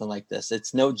something like this,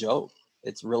 it's no joke.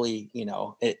 It's really,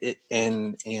 your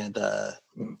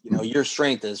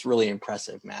strength is really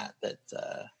impressive, Matt,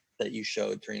 that you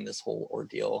showed during this whole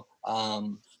ordeal.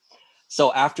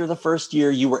 So after the first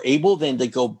year, you were able then to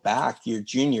go back your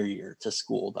junior year to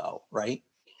school, though, right?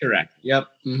 Correct. Yep.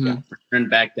 Mm-hmm. Yeah. Returned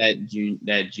back that junior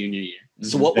year. Mm-hmm.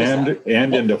 So what was that?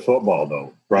 And into football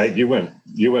though, right? You went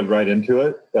right into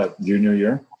it that junior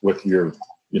year with your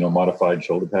modified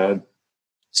shoulder pad.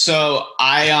 So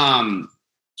I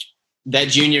that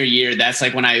junior year, that's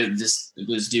like when I just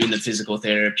was doing the physical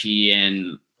therapy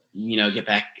and get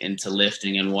back into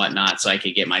lifting and whatnot, so I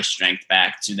could get my strength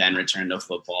back to then return to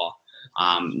football.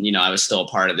 I was still a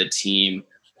part of the team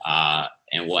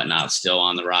and whatnot, still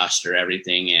on the roster,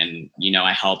 everything. And,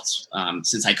 I helped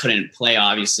since I couldn't play,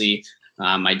 obviously,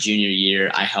 my junior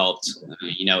year, I helped,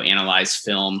 analyze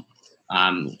film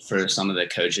for some of the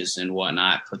coaches and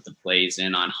whatnot, put the plays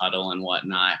in on huddle and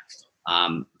whatnot.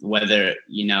 Whether,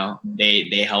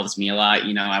 they helped me a lot,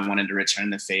 I wanted to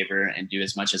return the favor and do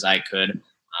as much as I could.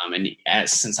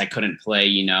 Since I couldn't play,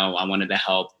 I wanted to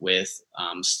help with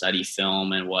study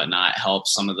film and whatnot, help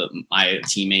some of my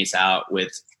teammates out with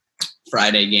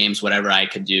Friday games, whatever I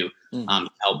could do,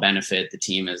 help benefit the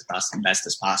team as best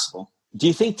as possible. Do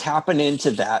you think tapping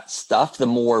into that stuff, the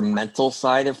more mental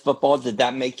side of football, did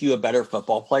that make you a better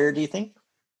football player, do you think?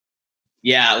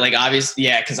 Yeah, like obviously,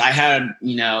 yeah, because I had,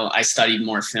 I studied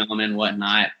more film and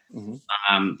whatnot,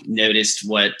 noticed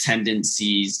what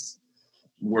tendencies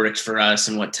worked for us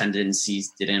and what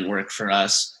tendencies didn't work for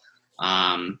us.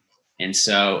 And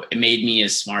so it made me a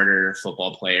smarter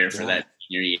football player for that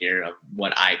senior year of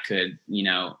what I could,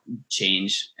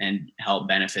 change and help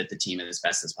benefit the team as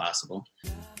best as possible.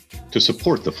 To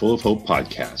support the Full of Hope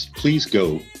podcast, please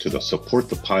go to the Support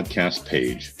the Podcast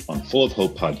page on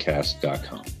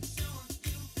fullofhopepodcast.com.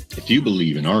 If you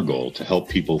believe in our goal to help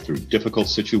people through difficult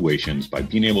situations by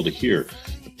being able to hear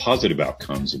the positive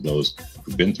outcomes of those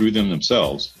who've been through them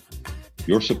themselves,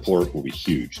 your support will be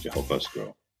huge to help us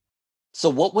grow. So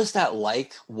what was that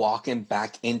like walking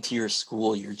back into your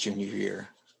school your junior year?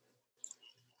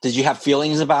 Did you have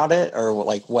feelings about it, or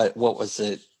like what was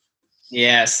it?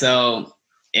 Yeah, so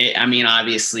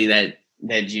obviously that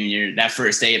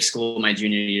first day of school, my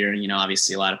junior year,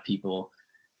 obviously a lot of people,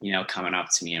 coming up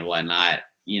to me and whatnot.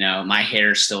 My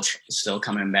hair's still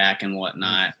coming back and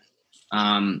whatnot.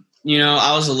 I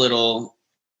was a little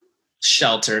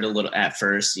sheltered at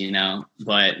first,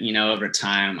 but over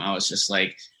time I was just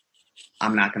like,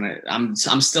 I'm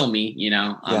still me,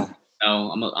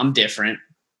 I'm different.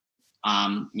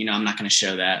 I'm not going to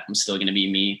show that. I'm still going to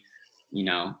be me,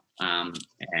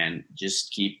 and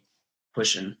just keep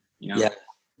pushing, Yeah.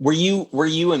 Were you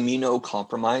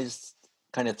immunocompromised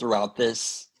kind of throughout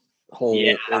this whole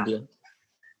ordeal?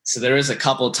 So there was a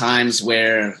couple times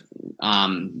where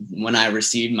when I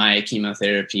received my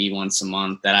chemotherapy once a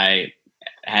month that I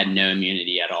had no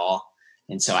immunity at all.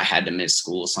 And so I had to miss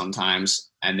school sometimes.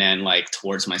 And then like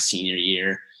towards my senior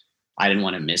year, I didn't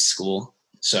want to miss school.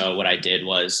 So what I did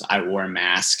was I wore a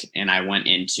mask and I went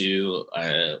into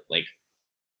a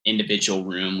individual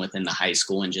room within the high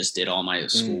school and just did all my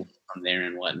school from there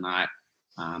and whatnot.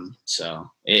 So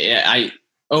I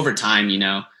over time,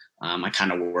 I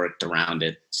kind of worked around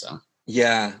it. So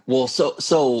yeah. Well,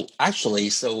 so actually,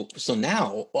 so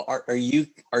now are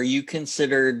you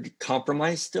considered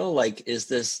compromised still? Like, is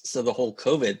this the whole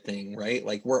COVID thing, right?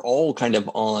 Like we're all kind of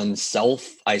on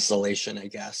self-isolation, I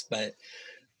guess, but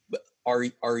are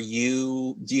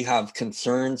you, do you have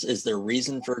concerns? Is there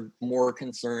reason for more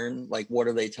concern? Like, what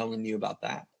are they telling you about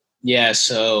that? Yeah.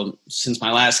 So since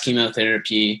my last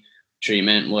chemotherapy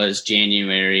treatment was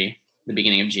the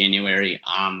beginning of January,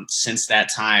 since that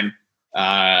time,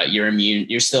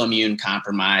 you're still immune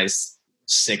compromised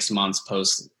 6 months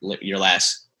post your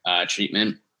last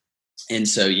treatment. And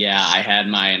so, yeah, I had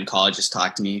my oncologist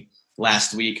talk to me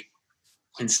last week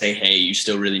and say, hey, you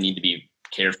still really need to be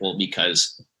careful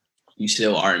because you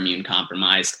still are immune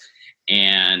compromised.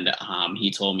 And he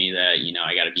told me that,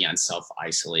 I got to be on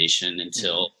self-isolation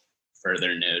until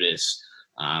further notice,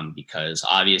 because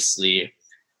obviously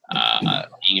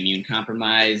being immune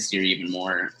compromised, you're even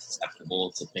more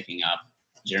susceptible to picking up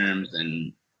germs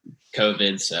and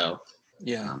COVID. So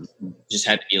Yeah. I've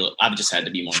just had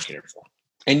to be more careful.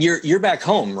 And you're back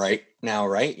home right now,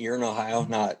 right? You're in Ohio,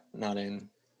 not in.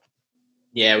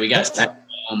 Yeah, we got sent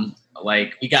home.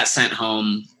 We got sent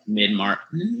home mid-March.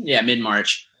 Yeah,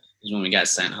 mid-March is when we got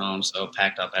sent home. So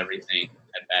packed up everything,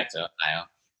 head back to Ohio.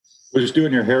 Who's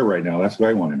doing your hair right now? That's what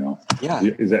I want to know. Yeah.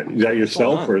 Is that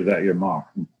yourself or is that your mom?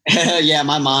 Yeah,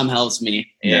 my mom helps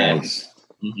me. Yeah. Nice.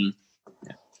 Mm-hmm.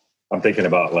 Yeah. I'm thinking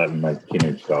about letting my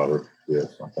teenage daughter do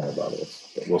something about it.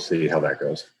 But we'll see how that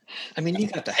goes. I mean, you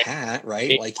got the hat,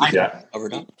 right? Like you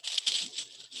covered up.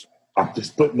 I'm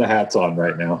just putting the hats on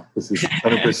right now. This is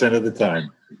 100% of the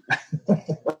time.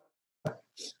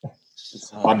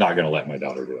 I'm not going to let my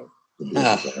daughter do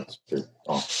it.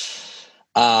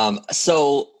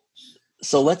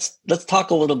 So let's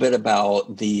talk a little bit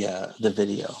about the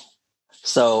video.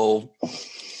 So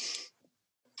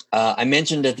I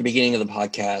mentioned at the beginning of the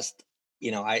podcast,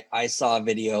 you know, I saw a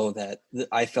video that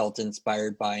I felt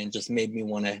inspired by and just made me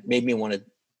want to,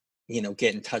 you know,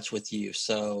 get in touch with you.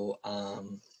 So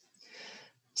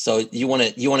so you want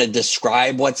to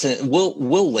describe what's in.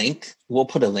 We'll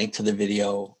put a link to the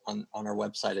video on our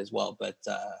website as well, but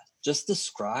just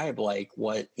describe like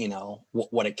what, you know,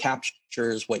 what it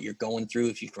captures, what you're going through,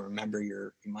 if you can remember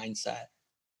your mindset.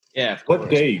 Yeah. What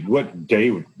day?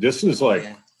 This is like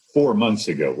 4 months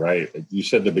ago, right? You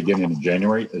said the beginning of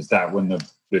January. Is that when the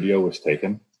video was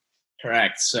taken?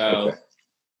 Correct. So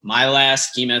my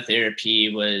last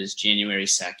chemotherapy was January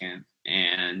 2nd.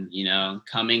 And, you know,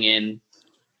 coming in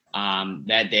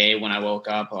that day when I woke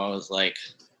up, I was like,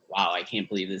 wow, I can't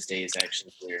believe this day is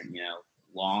actually here. You know,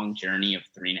 long journey of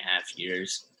 3.5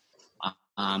 years.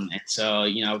 And so,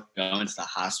 you know, going to the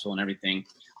hospital and everything,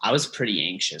 I was pretty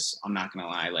anxious. I'm not going to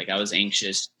lie. Like I was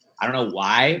anxious. I don't know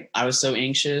why I was so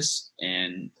anxious.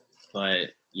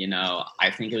 But, you know, I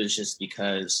think it was just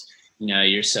because, you know,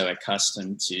 you're so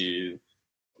accustomed to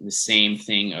the same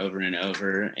thing over and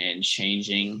over and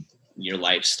changing your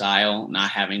lifestyle,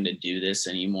 not having to do this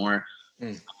anymore.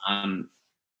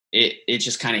 It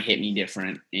just kind of hit me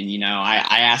different. And, you know,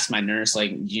 I asked my nurse, like,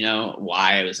 do you know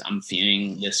why I'm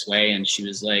feeling this way? And she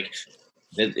was like,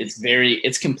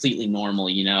 it's completely normal.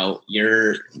 You know,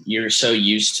 you're so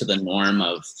used to the norm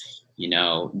of, you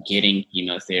know, getting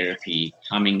chemotherapy,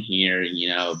 coming here, you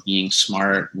know, being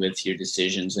smart with your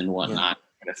decisions and whatnot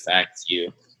that affect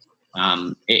you.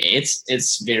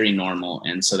 It's very normal.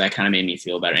 And so that kind of made me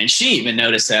feel better. And she even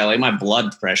noticed that like my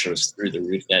blood pressure was through the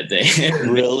roof that day.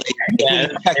 Really? Yeah.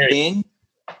 Checked in?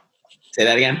 Say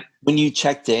that again. When you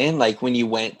checked in, like when you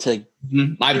went to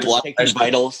my blood pressure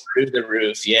vitals through the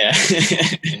roof. Yeah.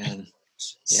 Man.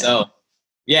 So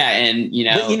yeah. And you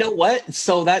know, but you know what?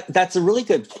 So that's a really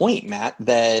good point, Matt,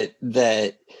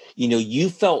 that, you know, you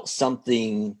felt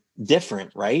something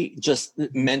different, right? Just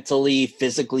mentally,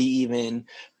 physically even,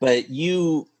 but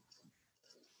you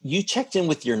checked in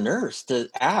with your nurse to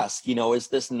ask, you know, is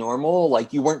this normal?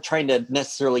 Like you weren't trying to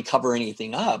necessarily cover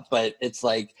anything up, but it's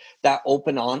like that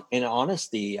open and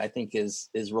honesty, I think is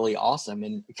really awesome.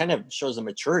 And it kind of shows a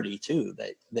maturity too,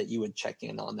 that you would check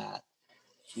in on that.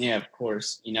 Yeah, of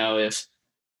course. You know, if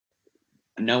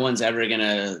no one's ever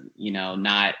gonna, you know,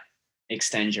 not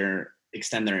extend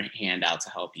their hand out to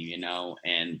help you, you know,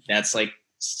 and that's like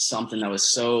something that was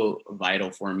so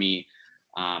vital for me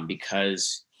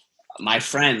because my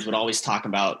friends would always talk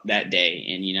about that day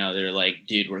and, you know, they're like,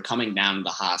 dude, we're coming down to the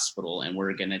hospital and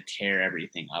we're going to tear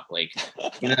everything up. Like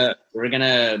we're going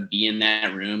to be in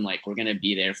that room. Like we're going to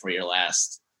be there for your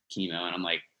last chemo. And I'm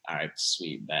like, all right,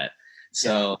 sweet bet.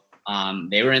 So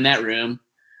they were in that room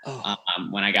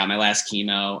when I got my last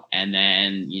chemo. And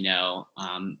then, you know,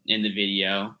 in the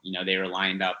video, you know, they were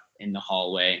lined up in the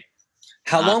hallway.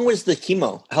 How long was the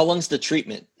chemo? How long's the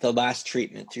treatment? The last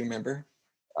treatment? Do you remember?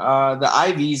 The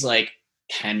IV's like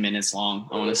 10 minutes long,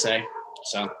 I want to say.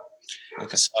 So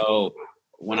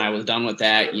when I was done with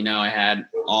that, you know, I had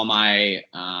all my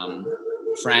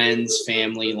friends,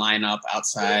 family line up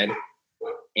outside,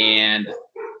 and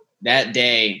that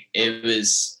day it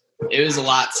was a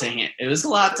lot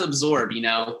to absorb, you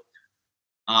know.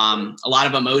 A lot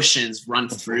of emotions run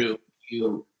through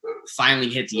you. Finally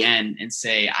hit the end and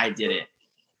say, I did it.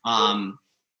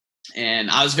 And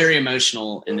I was very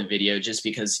emotional in the video just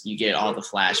because you get all the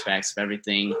flashbacks of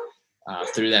everything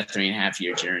through that 3.5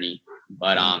 year journey.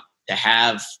 But to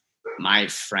have my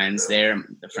friends there,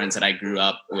 the friends that I grew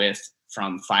up with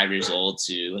from 5 years old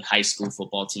to high school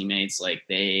football teammates, like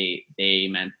they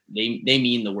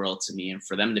mean the world to me. And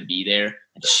for them to be there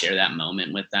and to share that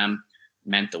moment with them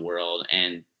meant the world.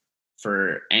 And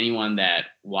for anyone that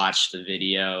watched the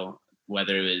video,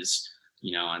 whether it was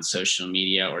on social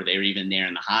media, or they were even there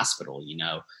in the hospital,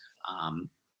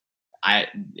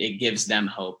 it gives them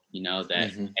hope,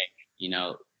 that,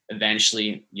 Mhm.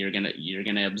 eventually you're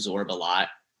gonna absorb a lot.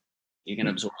 You're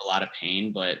gonna absorb a lot of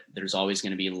pain, but there's always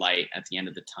gonna be light at the end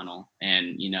of the tunnel.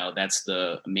 And that's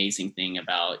the amazing thing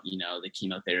about the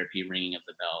chemotherapy ringing of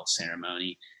the bell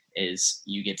ceremony, is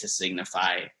you get to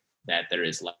signify that there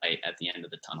is light at the end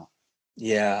of the tunnel.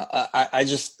 Yeah, I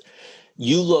just,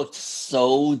 you looked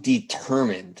so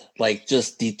determined, like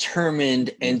just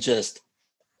determined and just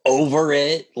over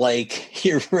it. Like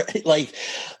you're right, like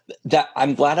that.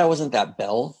 I'm glad I wasn't that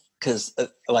bell, because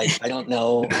like I don't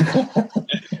know,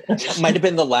 that might have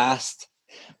been the last.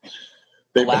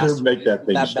 They better make that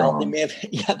thing Bell, strong. they may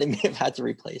have had to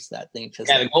replace that thing, because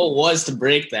The goal was to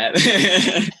break that.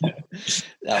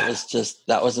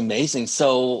 that was amazing.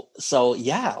 So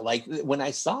yeah, like when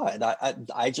I saw it,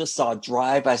 I just saw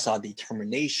drive, I saw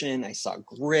determination, I saw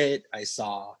grit, I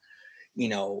saw,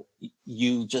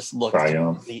 you just looked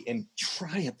Triumph.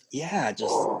 triumph. Yeah,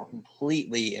 just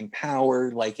completely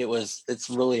empowered. Like it's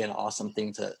really an awesome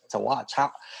thing to watch.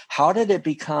 How did it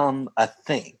become a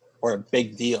thing or a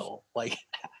big deal? Like,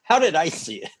 how did I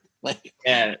see it? Like,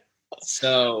 yeah.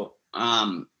 So,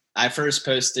 I first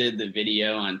posted the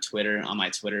video on my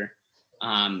Twitter.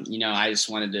 I just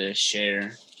wanted to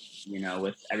share,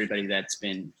 with everybody that's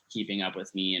been keeping up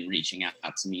with me and reaching out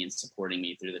to me and supporting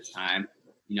me through this time.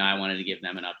 I wanted to give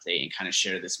them an update and kind of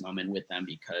share this moment with them,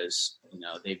 because,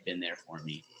 they've been there for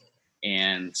me.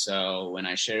 And so when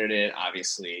I shared it,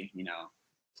 obviously,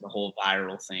 the whole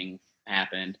viral thing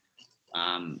happened.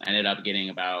 Ended up getting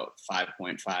about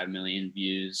 5.5 million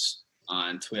views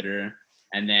on Twitter.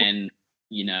 And then,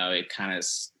 it kind of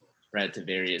spread to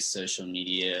various social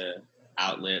media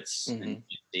outlets and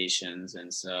stations.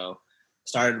 And so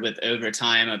started with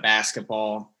Overtime, a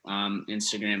basketball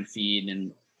Instagram feed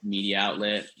and media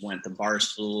outlet, went to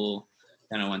Barstool,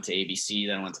 then I went to ABC,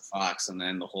 then I went to Fox, and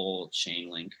then the whole chain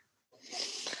link.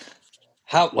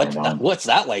 What's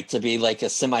that like, to be like a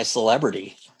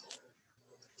semi-celebrity?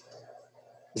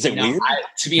 Is it weird?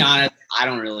 To be honest, I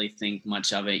don't really think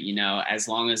much of it. As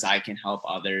long as I can help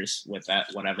others with that,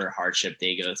 whatever hardship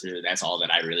they go through, that's all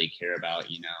that I really care about.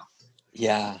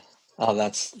 Yeah. Oh,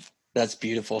 that's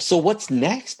beautiful. So what's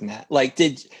next, Matt? Like,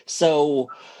 so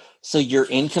you're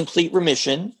in complete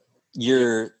remission.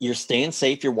 You're staying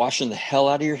safe. You're washing the hell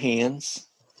out of your hands.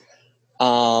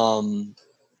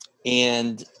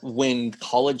 And when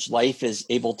college life is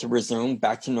able to resume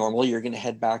back to normal, you're going to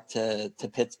head back to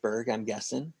Pittsburgh, I'm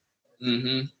guessing.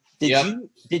 Mm-hmm.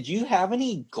 Did you have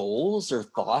any goals or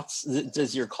thoughts?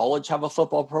 Does your college have a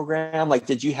football program? Like,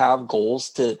 did you have goals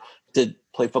to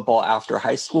play football after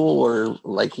high school, or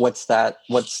like what's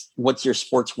your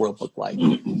sports world look like?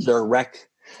 Is there a rec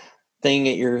thing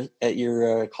at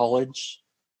your college?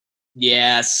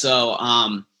 Yeah. So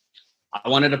I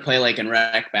wanted to play like in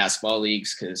rec basketball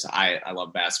leagues, because I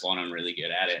love basketball and I'm really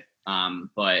good at it.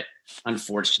 But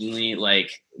unfortunately,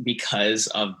 like, because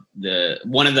of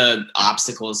one of the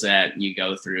obstacles that you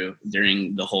go through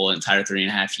during the whole entire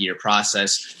 3.5-year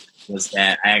process was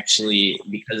that I actually,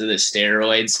 because of the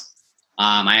steroids,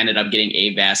 I ended up getting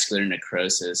avascular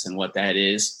necrosis. And what that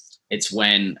is, it's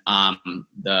when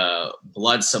the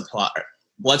blood supply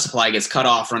gets cut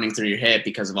off running through your hip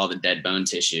because of all the dead bone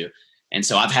tissue. And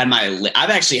so I've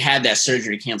actually had that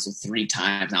surgery canceled 3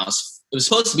 times now. It was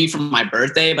supposed to be for my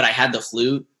birthday, but I had the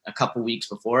flu a couple weeks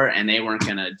before and they weren't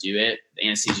going to do it. The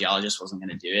anesthesiologist wasn't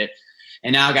going to do it.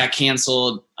 And now it got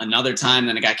canceled another time.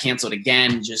 Then it got canceled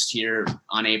again just here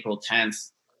on April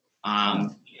 10th.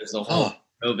 Because the whole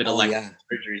COVID elective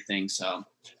surgery thing. So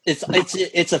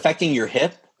it's affecting your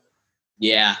hip.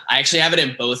 Yeah, I actually have it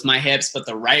in both my hips, but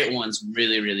the right one's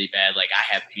really, really bad. Like, I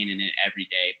have pain in it every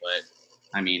day, but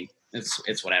I mean,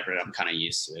 it's whatever. I'm kind of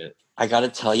used to it. I got to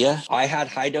tell you, I had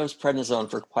high dose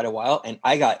prednisone for quite a while, and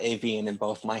I got AVN in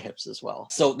both my hips as well.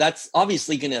 So that's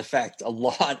obviously going to affect a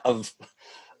lot of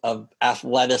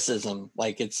athleticism.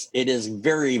 Like it is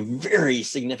very, very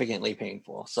significantly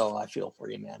painful. So I feel for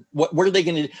you, man. What are they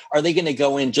going to, are they going to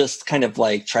go in just kind of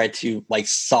like try to like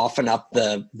soften up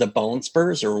the bone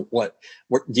spurs, or what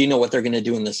do you know what they're going to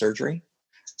do in the surgery?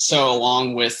 So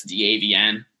along with the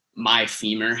AVN, my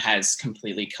femur has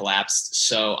completely collapsed.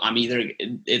 So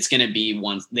it's going to be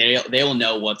once they'll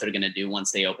know what they're going to do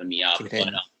once they open me up. Okay.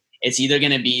 But it's either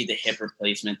going to be the hip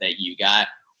replacement that you got,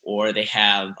 or they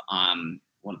have,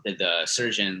 the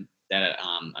surgeon that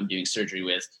I'm doing surgery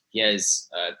with, he has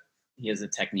a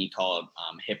technique called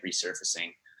hip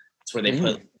resurfacing. It's where they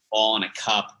put the ball in a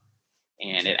cup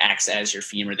and it acts as your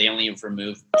femur. They only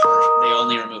remove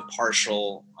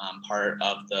partial part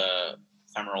of the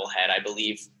femoral head, I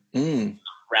believe.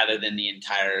 rather than the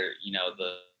entire,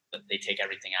 they take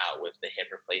everything out with the hip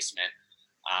replacement.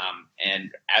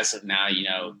 And as of now,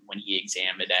 when he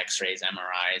examined x-rays,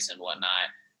 MRIs and whatnot,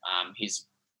 he's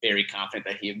very confident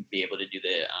that he would be able to do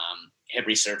the hip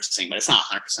resurfacing, but it's not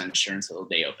 100% sure until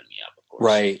they open me up, of course.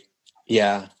 Right.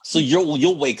 Yeah. So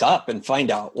you'll wake up and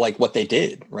find out like what they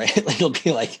did, right? Like you'll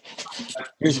be like,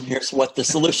 here's what the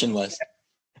solution was.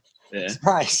 Yeah.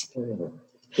 Surprise.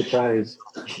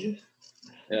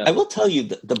 Yeah. I will tell you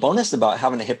the bonus about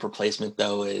having a hip replacement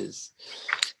though is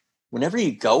whenever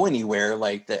you go anywhere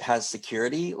like that has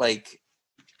security, like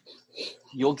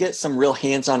you'll get some real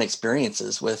hands-on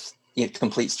experiences with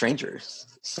complete strangers.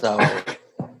 So,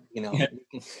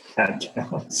 That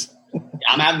counts.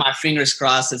 I'm having my fingers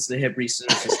crossed it's the hip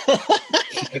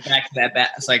resurface. Get back to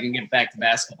that so I can get back to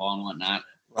basketball and whatnot.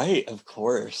 Right, of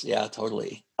course. Yeah,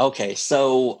 totally. Okay,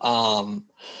 so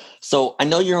I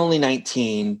know you're only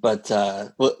 19, but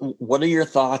what are your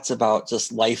thoughts about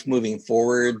just life moving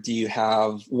forward? Do you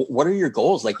have what are your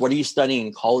goals? Like, what are you studying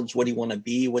in college? What do you want to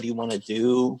be? What do you want to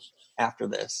do after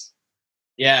this?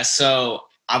 Yeah, so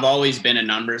I've always been a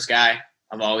numbers guy.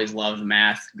 I've always loved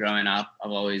math growing up.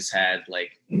 I've always had I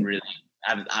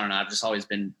don't know, I've just always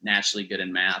been naturally good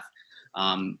in math.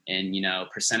 And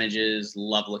percentages,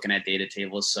 love looking at data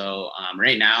tables. So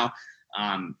right now,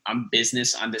 I'm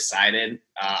business undecided.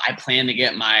 I plan to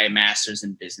get my master's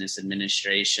in business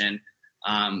administration.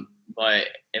 But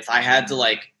if I had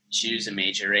to choose a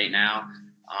major right now,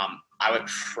 I would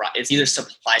it's either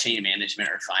supply chain management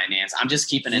or finance. I'm just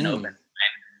keeping it open.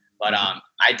 But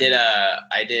I did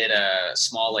a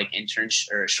small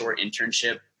internship or a short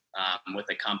internship with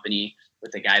a company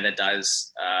with a guy that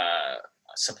does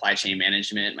supply chain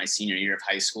management my senior year of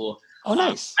high school. Oh,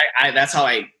 nice. That's how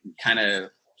I kind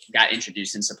of got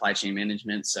introduced in supply chain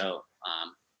management. So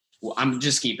I'm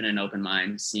just keeping an open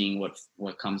mind, seeing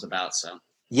what comes about. So.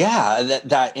 Yeah,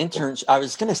 that internship. I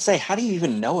was going to say, how do you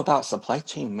even know about supply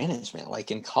chain management?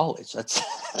 Like in college, that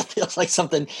feels like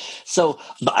something. So,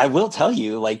 but I will tell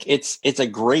you, it's a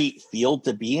great field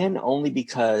to be in, only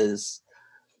because,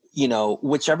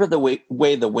 whichever the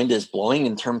way the wind is blowing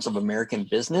in terms of American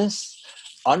business,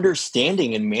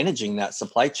 understanding and managing that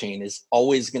supply chain is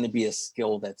always going to be a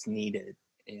skill that's needed.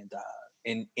 And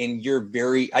you're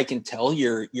I can tell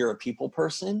you're a people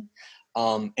person,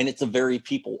 and it's a very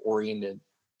people oriented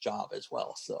job as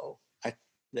well. So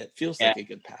that feels like a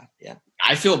good path. Yeah.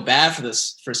 I feel bad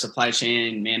for supply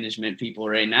chain management people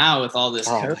right now with all this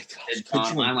COVID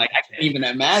going on. I can't even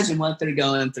imagine what they're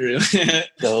going through.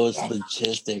 Those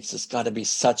logistics, it's got to be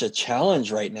such a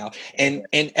challenge right now. And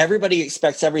everybody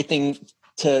expects everything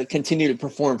to continue to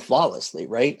perform flawlessly,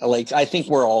 right? I think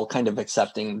we're all kind of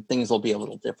accepting things will be a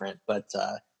little different, but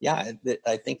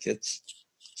I think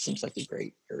seems like a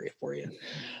great area for you.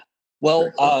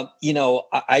 Well,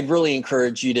 I really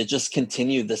encourage you to just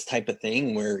continue this type of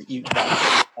thing where you've got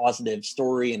a positive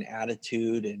story and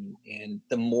attitude, and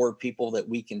the more people that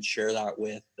we can share that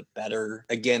with, the better.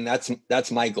 Again,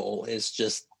 that's my goal, is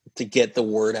just to get the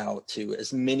word out to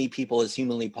as many people as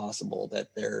humanly possible that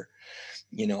there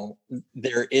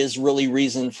is really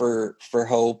reason for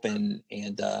hope, and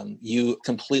you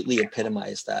completely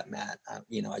epitomize that, Matt.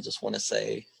 I just want to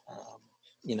say,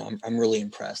 I'm really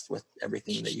impressed with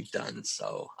everything that you've done.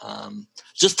 So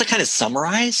just to kind of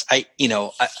summarize, I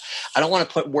don't want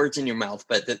to put words in your mouth,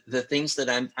 but the things that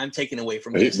I'm taking away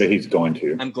from this, that he's going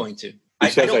to. I'm going to. He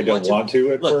says I don't want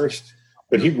to at first,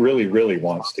 but he really, really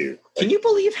wants to. Can you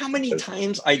believe how many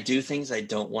times I do things I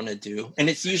don't want to do? And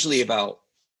it's usually about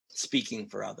speaking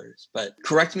for others, but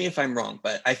correct me if I'm wrong,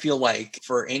 but I feel like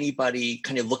for anybody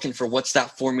kind of looking for what's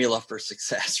that formula for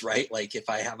success, right? Like if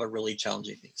I have a really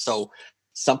challenging thing. So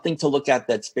something to look at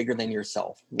that's bigger than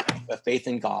yourself, a faith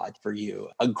in God for you,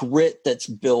 a grit that's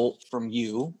built from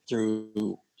you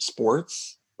through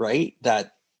sports, right?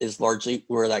 That is largely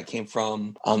where that came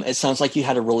from. It sounds like you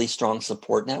had a really strong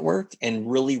support network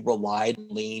and really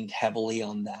leaned heavily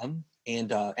on them, and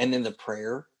then the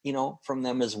prayer, from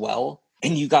them as well.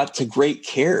 And you got to great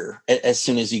care as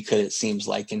soon as you could, it seems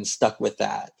like, and stuck with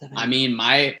that. I mean,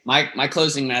 my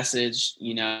closing message,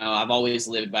 I've always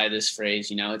lived by this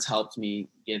phrase, it's helped me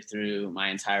get through my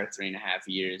entire 3.5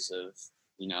 years of,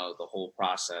 the whole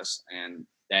process. And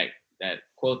that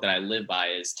quote that I live by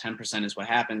is 10% is what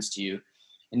happens to you,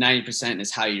 and 90% is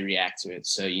how you react to it.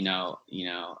 So,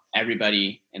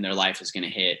 everybody in their life is going to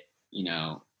hit,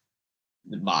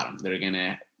 the bottom.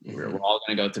 We're all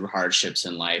going to go through hardships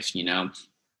in life, and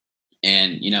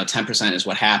 10% is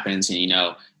what happens,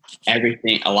 and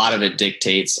everything, a lot of it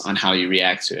dictates on how you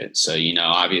react to it. So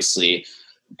obviously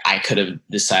I could have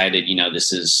decided,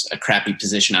 this is a crappy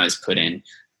position I was put in.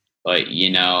 but,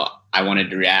 I wanted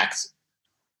to react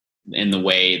in the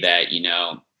way that,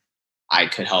 I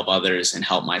could help others and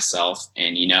help myself.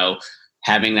 And,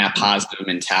 having that positive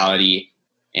mentality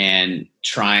and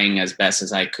trying as best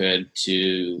as I could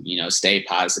to, stay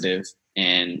positive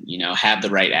and, have the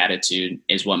right attitude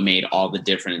is what made all the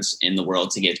difference in the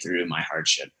world to get through my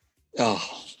hardship. Oh,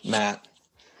 Matt,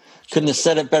 couldn't have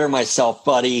said it better myself,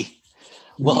 buddy.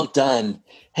 Well done.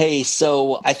 Hey,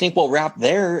 so I think we'll wrap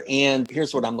there. And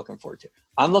here's what I'm looking forward to.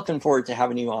 I'm looking forward to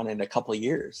having you on in a couple of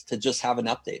years to just have an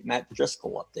update, Matt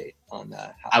Driscoll update on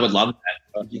I would love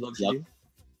that.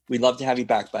 We'd love to have you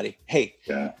back, buddy. Hey,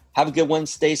 have a good one.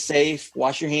 Stay safe.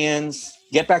 Wash your hands.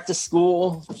 Get back to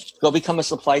school. Go become a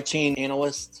supply chain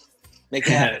analyst. Make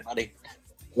it happen, buddy.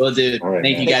 Will do. Right,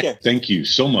 Thank you, guys. Thank you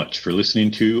so much for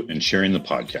listening to and sharing the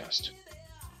podcast.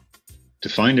 To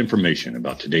find information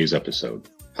about today's episode,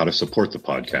 how to support the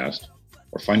podcast,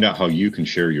 or find out how you can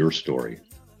share your story,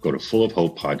 go to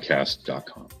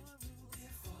fullofhopepodcast.com.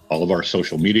 All of our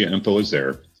social media info is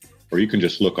there, or you can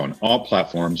just look on all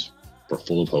platforms for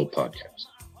Full of Hope Podcast.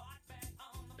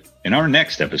 In our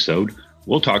next episode,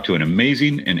 we'll talk to an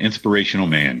amazing and inspirational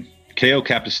man, Keo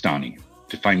Capistani,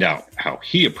 to find out how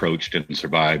he approached and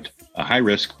survived a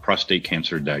high-risk prostate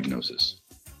cancer diagnosis.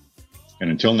 And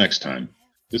until next time,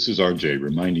 this is RJ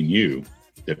reminding you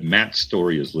that Matt's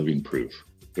story is living proof.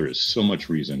 There is so much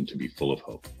reason to be full of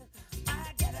hope.